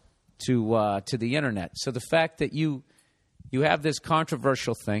to the internet. So the fact that you have this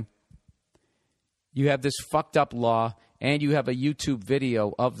controversial thing, you have this fucked up law, and you have a YouTube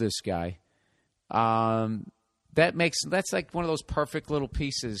video of this guy, that's like one of those perfect little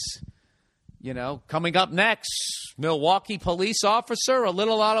pieces. Coming up next, Milwaukee police officer a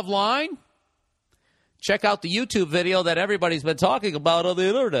little out of line. Check out the YouTube video that everybody's been talking about on the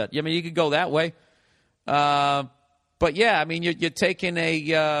internet. I mean, you could go that way. But yeah, I mean, you're taking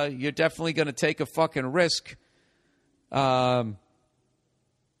you're definitely going to take a fucking risk. Rodney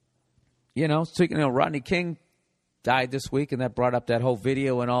King died this week, and that brought up that whole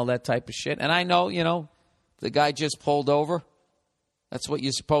video and all that type of shit. And I know, the guy just pulled over. That's what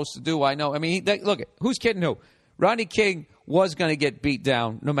you're supposed to do. I know. I mean, look, who's kidding who? Rodney King was going to get beat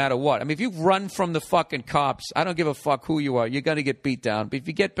down no matter what. I mean, if you run from the fucking cops, I don't give a fuck who you are. You're going to get beat down. But if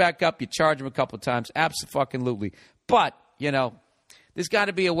you get back up, you charge him a couple of times. Absolutely. But, there's got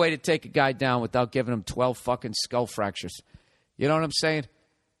to be a way to take a guy down without giving him 12 fucking skull fractures. You know what I'm saying?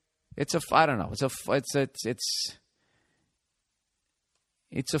 I don't know.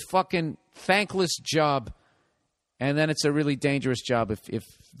 It's a fucking thankless job, and then it's a really dangerous job if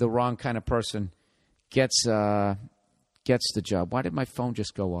the wrong kind of person gets the job. Why did my phone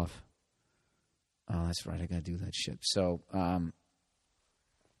just go off? Oh, that's right. I got to do that shit. So, I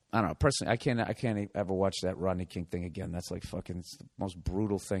don't know. Personally, I can't ever watch that Rodney King thing again. That's like fucking, it's the most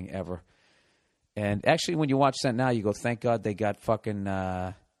brutal thing ever. And actually, when you watch that now, you go, thank God they got fucking,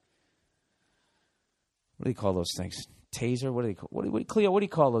 what do you call those things? Taser? What do they call? Cleo? What do you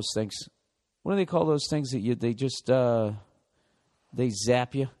call those things? What do they call those things that they just they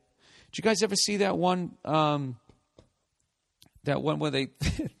zap you? Did you guys ever see that one? That one where they,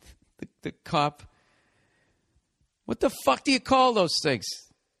 the cop, what the fuck do you call those things?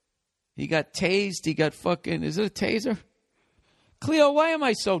 He got tased. He got fucking, is it a taser? Cleo, why am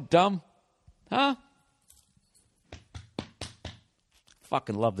I so dumb? Huh?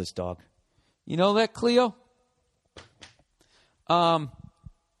 Fucking love this dog. You know that, Cleo?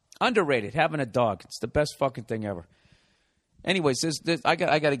 Underrated, having a dog. It's the best fucking thing ever. Anyways, I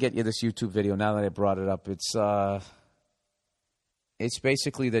got to get you this YouTube video now that I brought it up. It's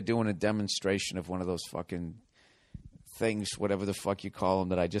basically they're doing a demonstration of one of those fucking things, whatever the fuck you call them,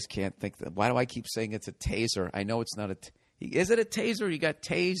 that I just can't think. Why do I keep saying it's a taser? I know it's not a. Is it a taser? You got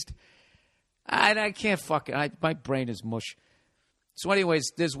tased? I can't fucking. My brain is mush. So,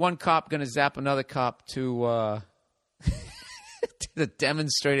 anyways, there's one cop going to zap another cop to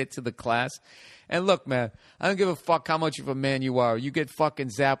demonstrate it to the class. And look, man, I don't give a fuck how much of a man you are. You get fucking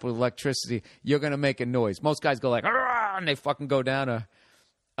zapped with electricity, you're going to make a noise. Most guys go like, "Arrgh," and they fucking go down.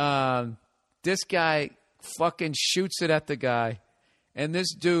 This guy fucking shoots it at the guy. And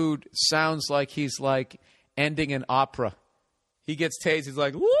this dude sounds like he's like ending an opera. He gets tased. He's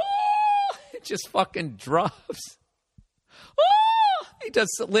like, "Woo!" It just fucking drops. "Woo!" He does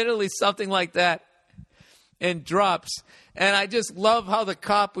literally something like that and drops. And I just love how the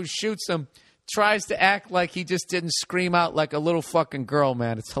cop who shoots him tries to act like he just didn't scream out like a little fucking girl,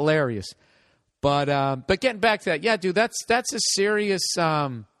 man. It's hilarious. But getting back to that, yeah, dude, that's a serious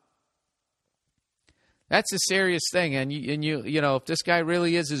thing. And you know, if this guy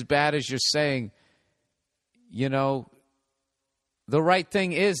really is as bad as you're saying, you know, the right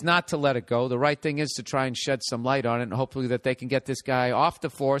thing is not to let it go. The right thing is to try and shed some light on it, and hopefully that they can get this guy off the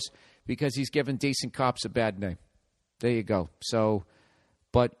force because he's given decent cops a bad name. There you go. So,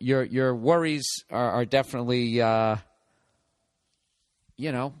 but your worries are definitely, you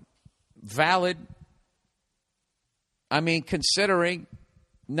know, valid. I mean, considering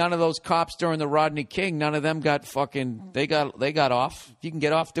none of those cops during the Rodney King, none of them got fucking, they got off. You can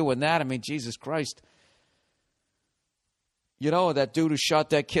get off doing that. I mean, Jesus Christ. You know, that dude who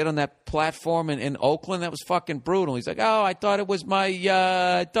shot that kid on that platform in Oakland, that was fucking brutal. He's like, "Oh, I thought it was my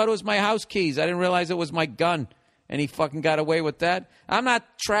house keys. I didn't realize it was my gun." And he fucking got away with that. I'm not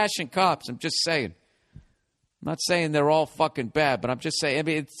trashing cops. I'm just saying. I'm not saying they're all fucking bad, but I'm just saying, I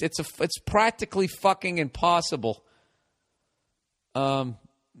mean, it's practically fucking impossible. Literally,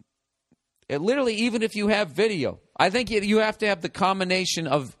 even if you have video, I think you have to have the combination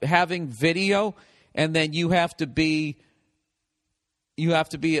of having video, and then you have to be a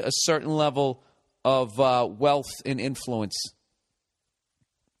certain level of wealth and influence.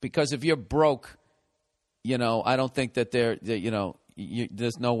 Because if you're broke, you know, I don't think that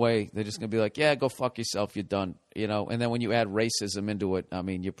there's no way they're just going to be like, "Yeah, go fuck yourself, you're done." You know, and then when you add racism into it, I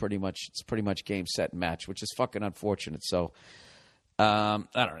mean, it's pretty much game, set, match, which is fucking unfortunate. So, I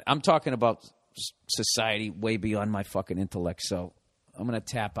don't know. I'm talking about society way beyond my fucking intellect. So I'm going to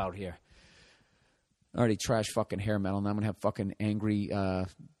tap out here. I already trashed fucking hair metal, and I'm going to have fucking angry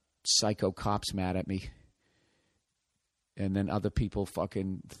psycho cops mad at me. And then other people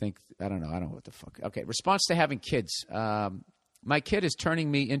fucking think, I don't know what the fuck. Okay, response to having kids. My kid is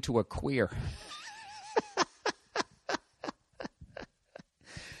turning me into a queer.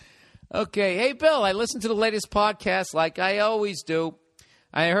 Okay, hey, Bill, I listened to the latest podcast like I always do.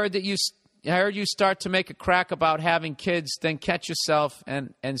 I heard you start to make a crack about having kids, then catch yourself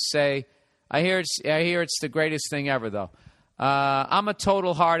and say, I hear it's the greatest thing ever, though. I'm a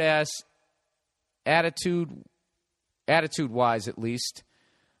total hard ass, attitude-wise at least.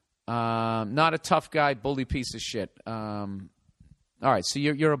 Not a tough guy, bully piece of shit. All right, so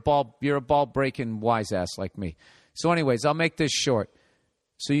you're a ball breaking wise ass like me. So, anyways, I'll make this short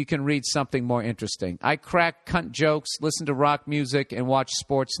so you can read something more interesting. I crack cunt jokes, listen to rock music, and watch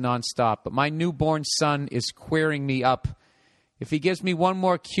sports nonstop. But my newborn son is queering me up. If he gives me one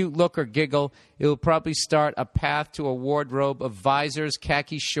more cute look or giggle, it will probably start a path to a wardrobe of visors,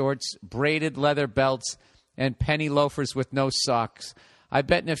 khaki shorts, braided leather belts, and penny loafers with no socks. I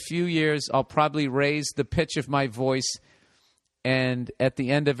bet in a few years I'll probably raise the pitch of my voice, and at the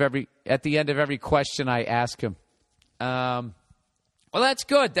end of every question I ask him. Well, that's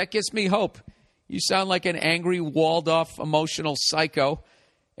good. That gives me hope. You sound like an angry, walled-off, emotional psycho,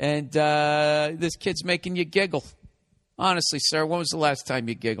 and this kid's making you giggle. Honestly, sir, when was the last time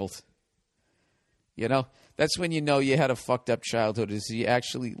you giggled? You know, that's when you know you had a fucked up childhood, is you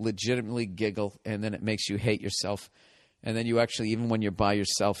actually legitimately giggle, and then it makes you hate yourself. And then you actually, even when you're by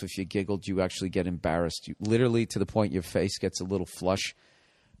yourself, if you giggled, you actually get embarrassed. You literally, to the point your face gets a little flush.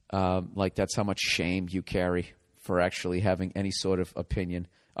 Like that's how much shame you carry for actually having any sort of opinion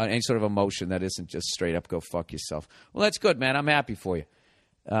any sort of emotion that isn't just straight up go fuck yourself. Well, that's good, man. I'm happy for you.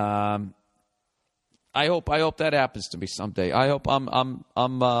 I hope that happens to me someday. I hope I'm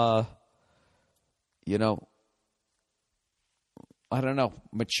you know, I don't know,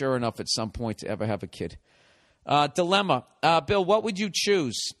 mature enough at some point to ever have a kid. Dilemma. Bill, what would you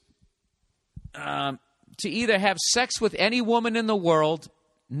choose? To either have sex with any woman in the world,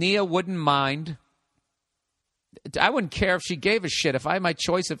 Nia wouldn't mind. I wouldn't care if she gave a shit. If I had my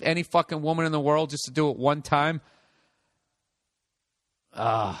choice of any fucking woman in the world just to do it one time,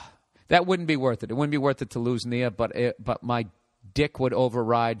 that wouldn't be worth it. It wouldn't be worth it to lose Nia, but my dick would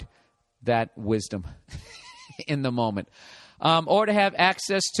override that wisdom in the moment. Or to have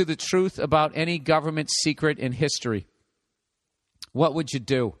access to the truth about any government secret in history. What would you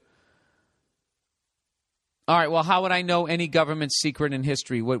do? All right, well, how would I know any government secret in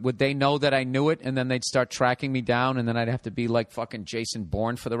history? Would they know that I knew it, and then they'd start tracking me down, and then I'd have to be like fucking Jason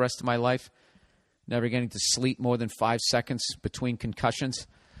Bourne for the rest of my life? Never getting to sleep more than 5 seconds between concussions?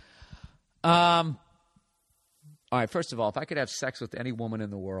 All right, first of all, if I could have sex with any woman in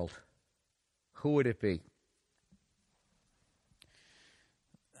the world, who would it be?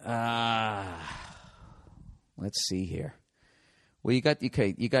 Let's see here. Well, you got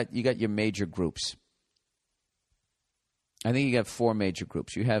your major groups. I think you have 4 major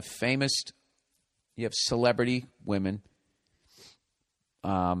groups. You have famous, you have celebrity women.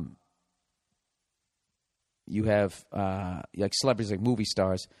 You have like celebrities, like movie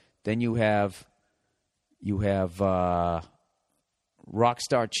stars. Then you have rock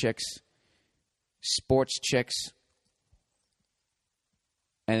star chicks, sports chicks,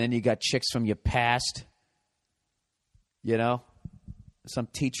 and then you got chicks from your past. You know, some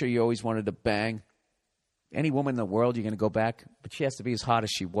teacher you always wanted to bang. Any woman in the world, you're going to go back, but she has to be as hot as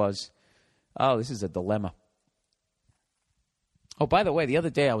she was. Oh, this is a dilemma. Oh, by the way, the other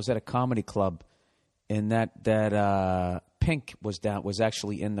day I was at a comedy club, and that Pink was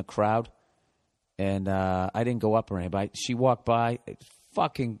actually in the crowd, and I didn't go up or anything. She walked by,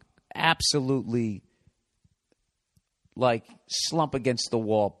 fucking absolutely like slump against the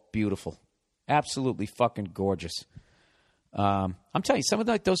wall, beautiful, absolutely fucking gorgeous. I'm telling you, some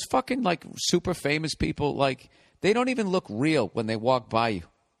of those fucking like super famous people, like they don't even look real when they walk by you.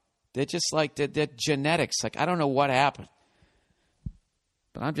 They're just like they're genetics. Like I don't know what happened,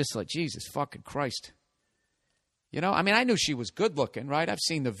 but I'm just like, Jesus fucking Christ. You know, I mean, I knew she was good looking, right? I've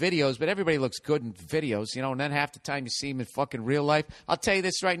seen the videos, but everybody looks good in videos, you know, and then half the time you see them in fucking real life. I'll tell you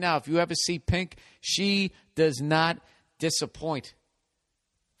this right now. If you ever see Pink, she does not disappoint.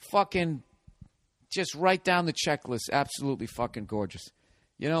 Fucking just right down the checklist. Absolutely fucking gorgeous.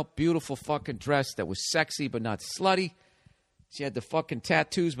 You know, beautiful fucking dress that was sexy but not slutty. She had the fucking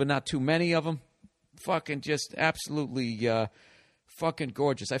tattoos but not too many of them. Fucking just absolutely fucking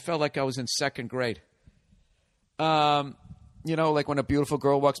gorgeous. I felt like I was in second grade. You know, like when a beautiful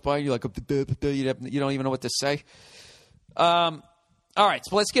girl walks by, you're like, you don't even know what to say. All right,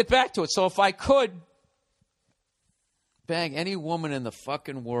 so let's get back to it. So if I could bang any woman in the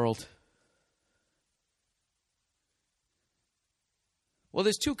fucking world. Well,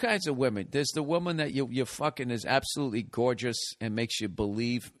 there's 2 kinds of women. There's the woman that you fucking is absolutely gorgeous and makes you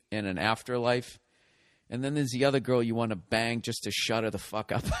believe in an afterlife. And then there's the other girl you want to bang just to shut her the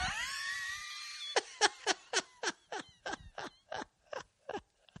fuck up.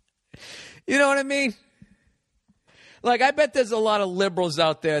 You know what I mean? Like, I bet there's a lot of liberals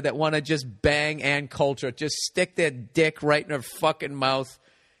out there that want to just bang Ann Coulter, just stick their dick right in her fucking mouth.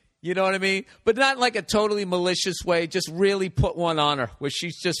 You know what I mean? But not like a totally malicious way. Just really put one on her where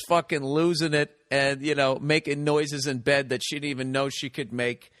she's just fucking losing it and, you know, making noises in bed that she didn't even know she could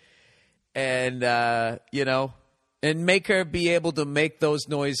make. And, you know, and make her be able to make those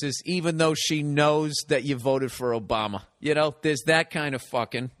noises even though she knows that you voted for Obama. You know, there's that kind of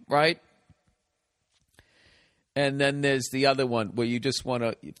fucking, right? And then there's the other one where you just want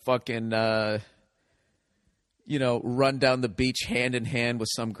to fucking... you know, run down the beach hand in hand with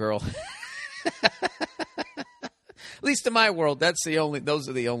some girl. At least in my world, those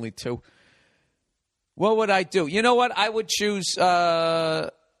are the only 2. What would I do? You know what? I would choose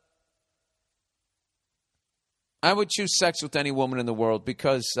sex with any woman in the world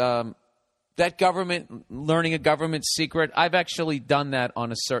because that government, learning a government secret, I've actually done that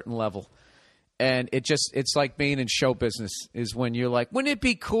on a certain level. And it's like being in show business is when you're like, wouldn't it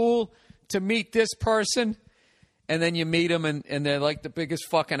be cool to meet this person? And then you meet them, and they're like the biggest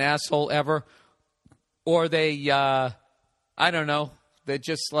fucking asshole ever. Or they, I don't know, they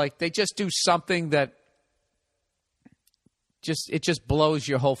just do something that just blows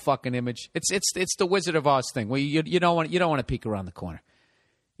your whole fucking image. It's the Wizard of Oz thing where you don't want to peek around the corner.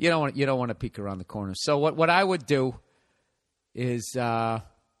 You don't want to peek around the corner. So what I would do is I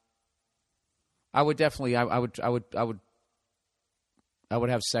would have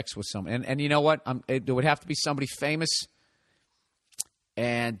sex with someone. And you know what? It would have to be somebody famous.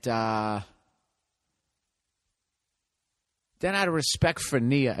 And then out of respect for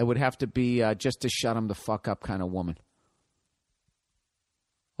Nia, it would have to be just to shut him the fuck up kind of woman.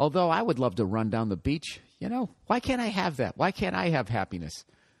 Although I would love to run down the beach. You know, why can't I have that? Why can't I have happiness?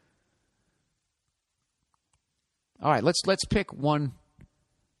 All right, let's pick one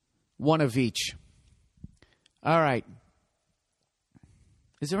of each. All right.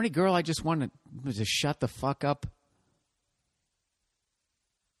 Is there any girl I just want to shut the fuck up?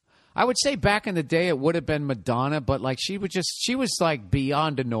 I would say back in the day it would have been Madonna, but like she was like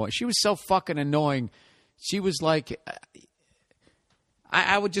beyond annoying. She was so fucking annoying. She was like,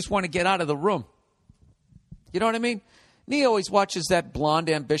 I would just want to get out of the room. You know what I mean? Nia always watches that Blonde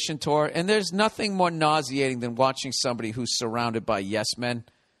Ambition tour, and there's nothing more nauseating than watching somebody who's surrounded by yes men.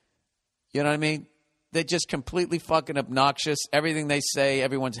 You know what I mean? They're just completely fucking obnoxious. Everything they say,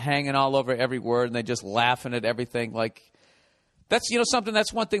 everyone's hanging all over every word, and they're just laughing at everything. Like, that's, something,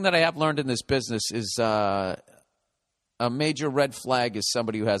 that's one thing that I have learned in this business is a major red flag is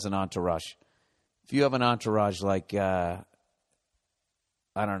somebody who has an entourage. If you have an entourage, like, I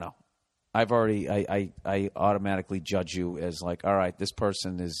don't know. I automatically judge you as like, all right, this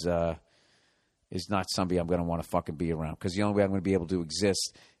person is not somebody I'm going to want to fucking be around. Because the only way I'm going to be able to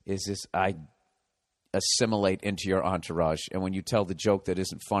exist is I assimilate into your entourage. And when you tell the joke that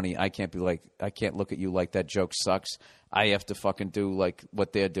isn't funny, I can't look at you like that joke sucks. I have to fucking do like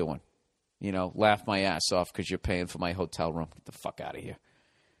what they're doing. Laugh my ass off because you're paying for my hotel room. Get the fuck out of here.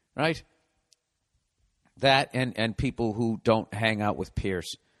 Right? That and people who don't hang out with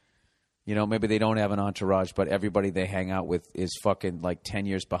peers. Maybe they don't have an entourage, but everybody they hang out with is fucking like 10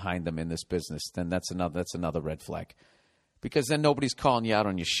 years behind them in this business. Then that's another red flag. Because then nobody's calling you out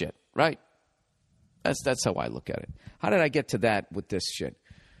on your shit, right? That's how I look at it. How did I get to that with this shit?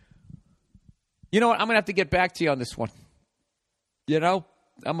 You know what? I'm going to have to get back to you on this one.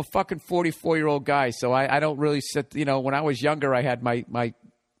 I'm a fucking 44-year-old guy, so I don't really sit, when I was younger, I had my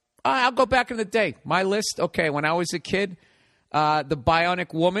I'll go back in the day. My list, okay, when I was a kid, the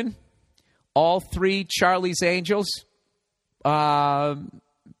Bionic Woman, all three Charlie's Angels, Farrah,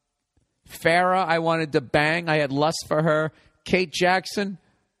 I wanted to bang. I had lust for her. Kate Jackson,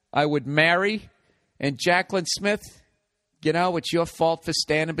 I would marry. And Jacqueline Smith, it's your fault for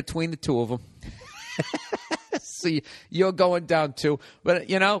standing between the two of them. So you're going down too.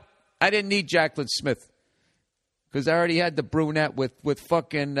 But, I didn't need Jacqueline Smith. Because I already had the brunette with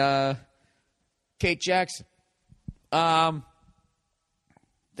fucking Kate Jackson. Then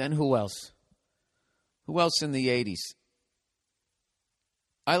who else? Who else in the 80s?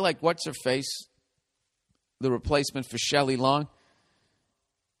 I like What's-Her-Face, the replacement for Shelley Long.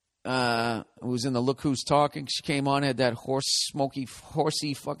 Who was in the Look Who's Talking. She came on, had that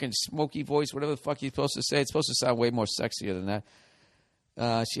horsey fucking smoky voice, whatever the fuck you're supposed to say. It's supposed to sound way more sexier than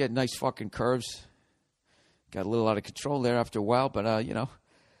that. She had nice fucking curves. Got a little out of control there after a while, but,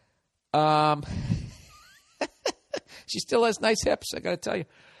 she still has nice hips, I got to tell you.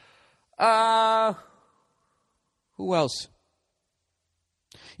 Who else?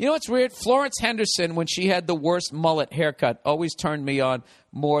 You know what's weird? Florence Henderson, when she had the worst mullet haircut, always turned me on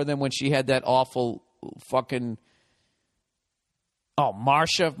more than when she had that awful fucking... Oh,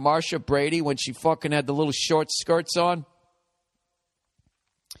 Marsha Brady, when she fucking had the little short skirts on.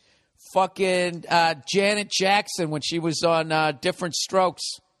 Fucking Janet Jackson, when she was on Different Strokes.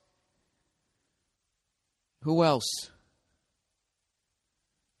 Who else?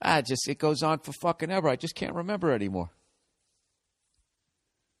 It goes on for fucking ever. I just can't remember anymore.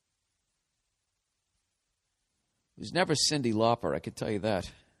 It was never Cyndi Lauper, I can tell you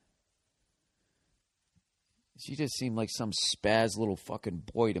that. She just seemed like some spaz little fucking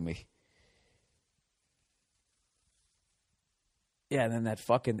boy to me. Yeah, and then that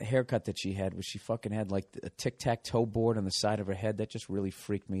fucking haircut that she had, where she fucking had like a tic-tac-toe board on the side of her head, that just really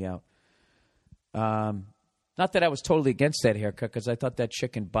freaked me out. Not that I was totally against that haircut, because I thought that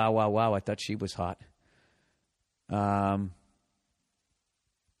chick in Bow Wow Wow, I thought she was hot.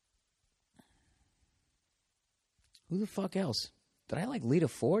 Who the fuck else? Did I like Lita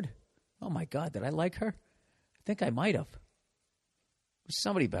Ford? Oh, my God, did I like her? I think I might have. There was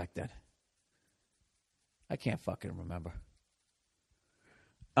somebody back then. I can't fucking remember.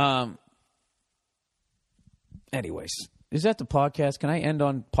 Anyways, is that the podcast? Can I end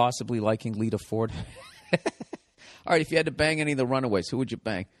on possibly liking Lita Ford? All right, if you had to bang any of the Runaways, who would you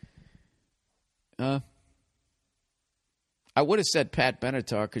bang? I would have said Pat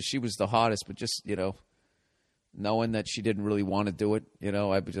Benatar because she was the hottest, but just, knowing that she didn't really want to do it,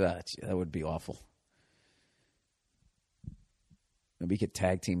 that would be awful. Maybe you could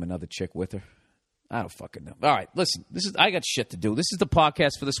tag team another chick with her. I don't fucking know. All right, listen, I got shit to do. This is the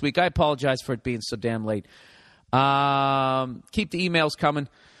podcast for this week. I apologize for it being so damn late. Keep the emails coming,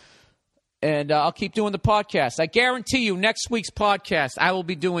 and I'll keep doing the podcast. I guarantee you next week's podcast I will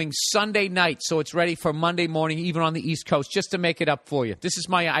be doing Sunday night, so it's ready for Monday morning, even on the East Coast, just to make it up for you. This is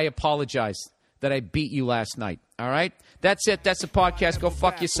I apologize that I beat you last night. All right? That's it. That's the podcast. Go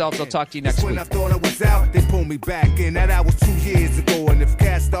fuck yourselves. I'll talk to you next week. When I thought I was out, they pulled me back in. That was 2 years ago. And if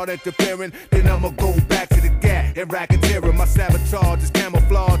cats start interfering, then I'ma go back to the gat and racketeering. My sabotage is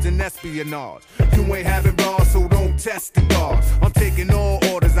camouflage and espionage. You ain't having raw, so don't test the guards. I'm taking all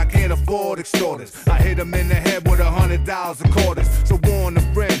orders. I can't afford extorters. I hit them in the head with $100 a quarters. So warn a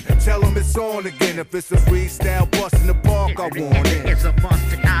friend. Tell them it's on again. If it's a freestyle bust in the park, I want it. It's a must.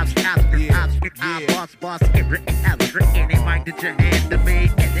 Boss, any mic that you hand to me,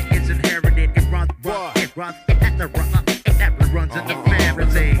 and it's inherited. It runs, it never runs in the family.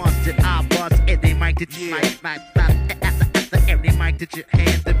 It's a must. I bust any mic that you any mic that you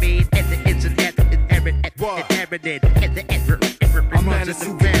hand to me, and it's inherited. I'm not a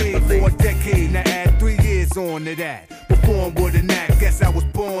super kid for a decade. Now add 3 years on to that. Perform with an act. Guess I was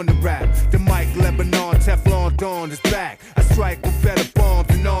born to rap. The mic, Lebanon, Teflon Dawn is back. I strike with better bombs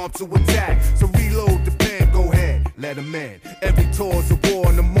and arms to attack. So reload the pen, go ahead, let them in. Every tour's a war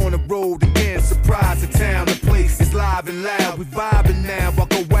and I'm on the road again. Surprise the town, the place is live and loud. We vibing now, I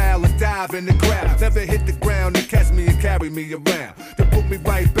go wild and dive in the crowd. Never hit the ground to catch me and carry me around. To put me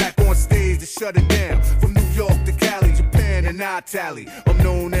right back on stage to shut it down. From New York to Cali, Japan and Italy. I'm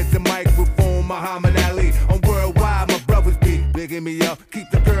known as the microphone Muhammad Ali. I'm worldwide, my brothers be bigging me up. Keep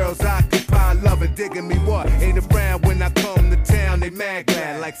the girls occupied, loving, digging me what? Ain't around when I come to town, they mad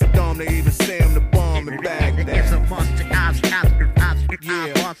glad. Like Saddam, they even say I'm the bomb in Baghdad. It's a must.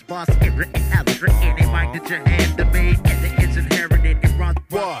 Boss, any mic that you hand to me, and it's inherited. It runs,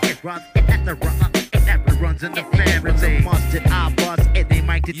 it never runs in the family. It's a must. I bust any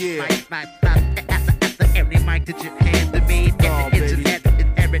mic that you any mic that you hand to me, and it's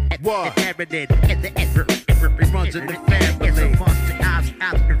inherited. It runs in the family. It's a must.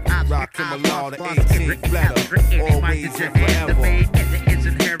 Rock him along, the 18th letter. Always and forever. It's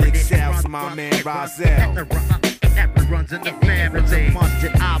inherited. Big shouts to my man Rozelle. Never runs in the family. It's a must.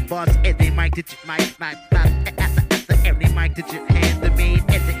 I bust any mic that you any mic that you hand to me,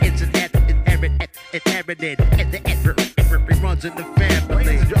 and it's inherited. It runs in the family.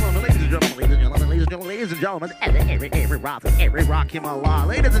 Ladies and gentlemen, ladies and gentlemen, every rock him a lot.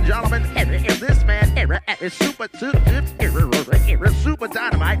 Ladies and gentlemen, this man is super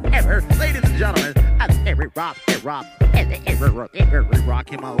dynamite ever. Ladies and gentlemen, every rock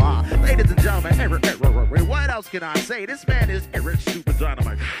him a lot. Ladies and gentlemen, what else can I say? This man is super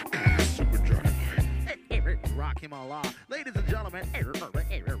dynamite. Super dynamite. Rock him a lot. Ladies and gentlemen,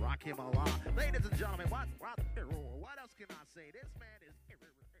 rock him a lot. Ladies and gentlemen, what else can I say? This man is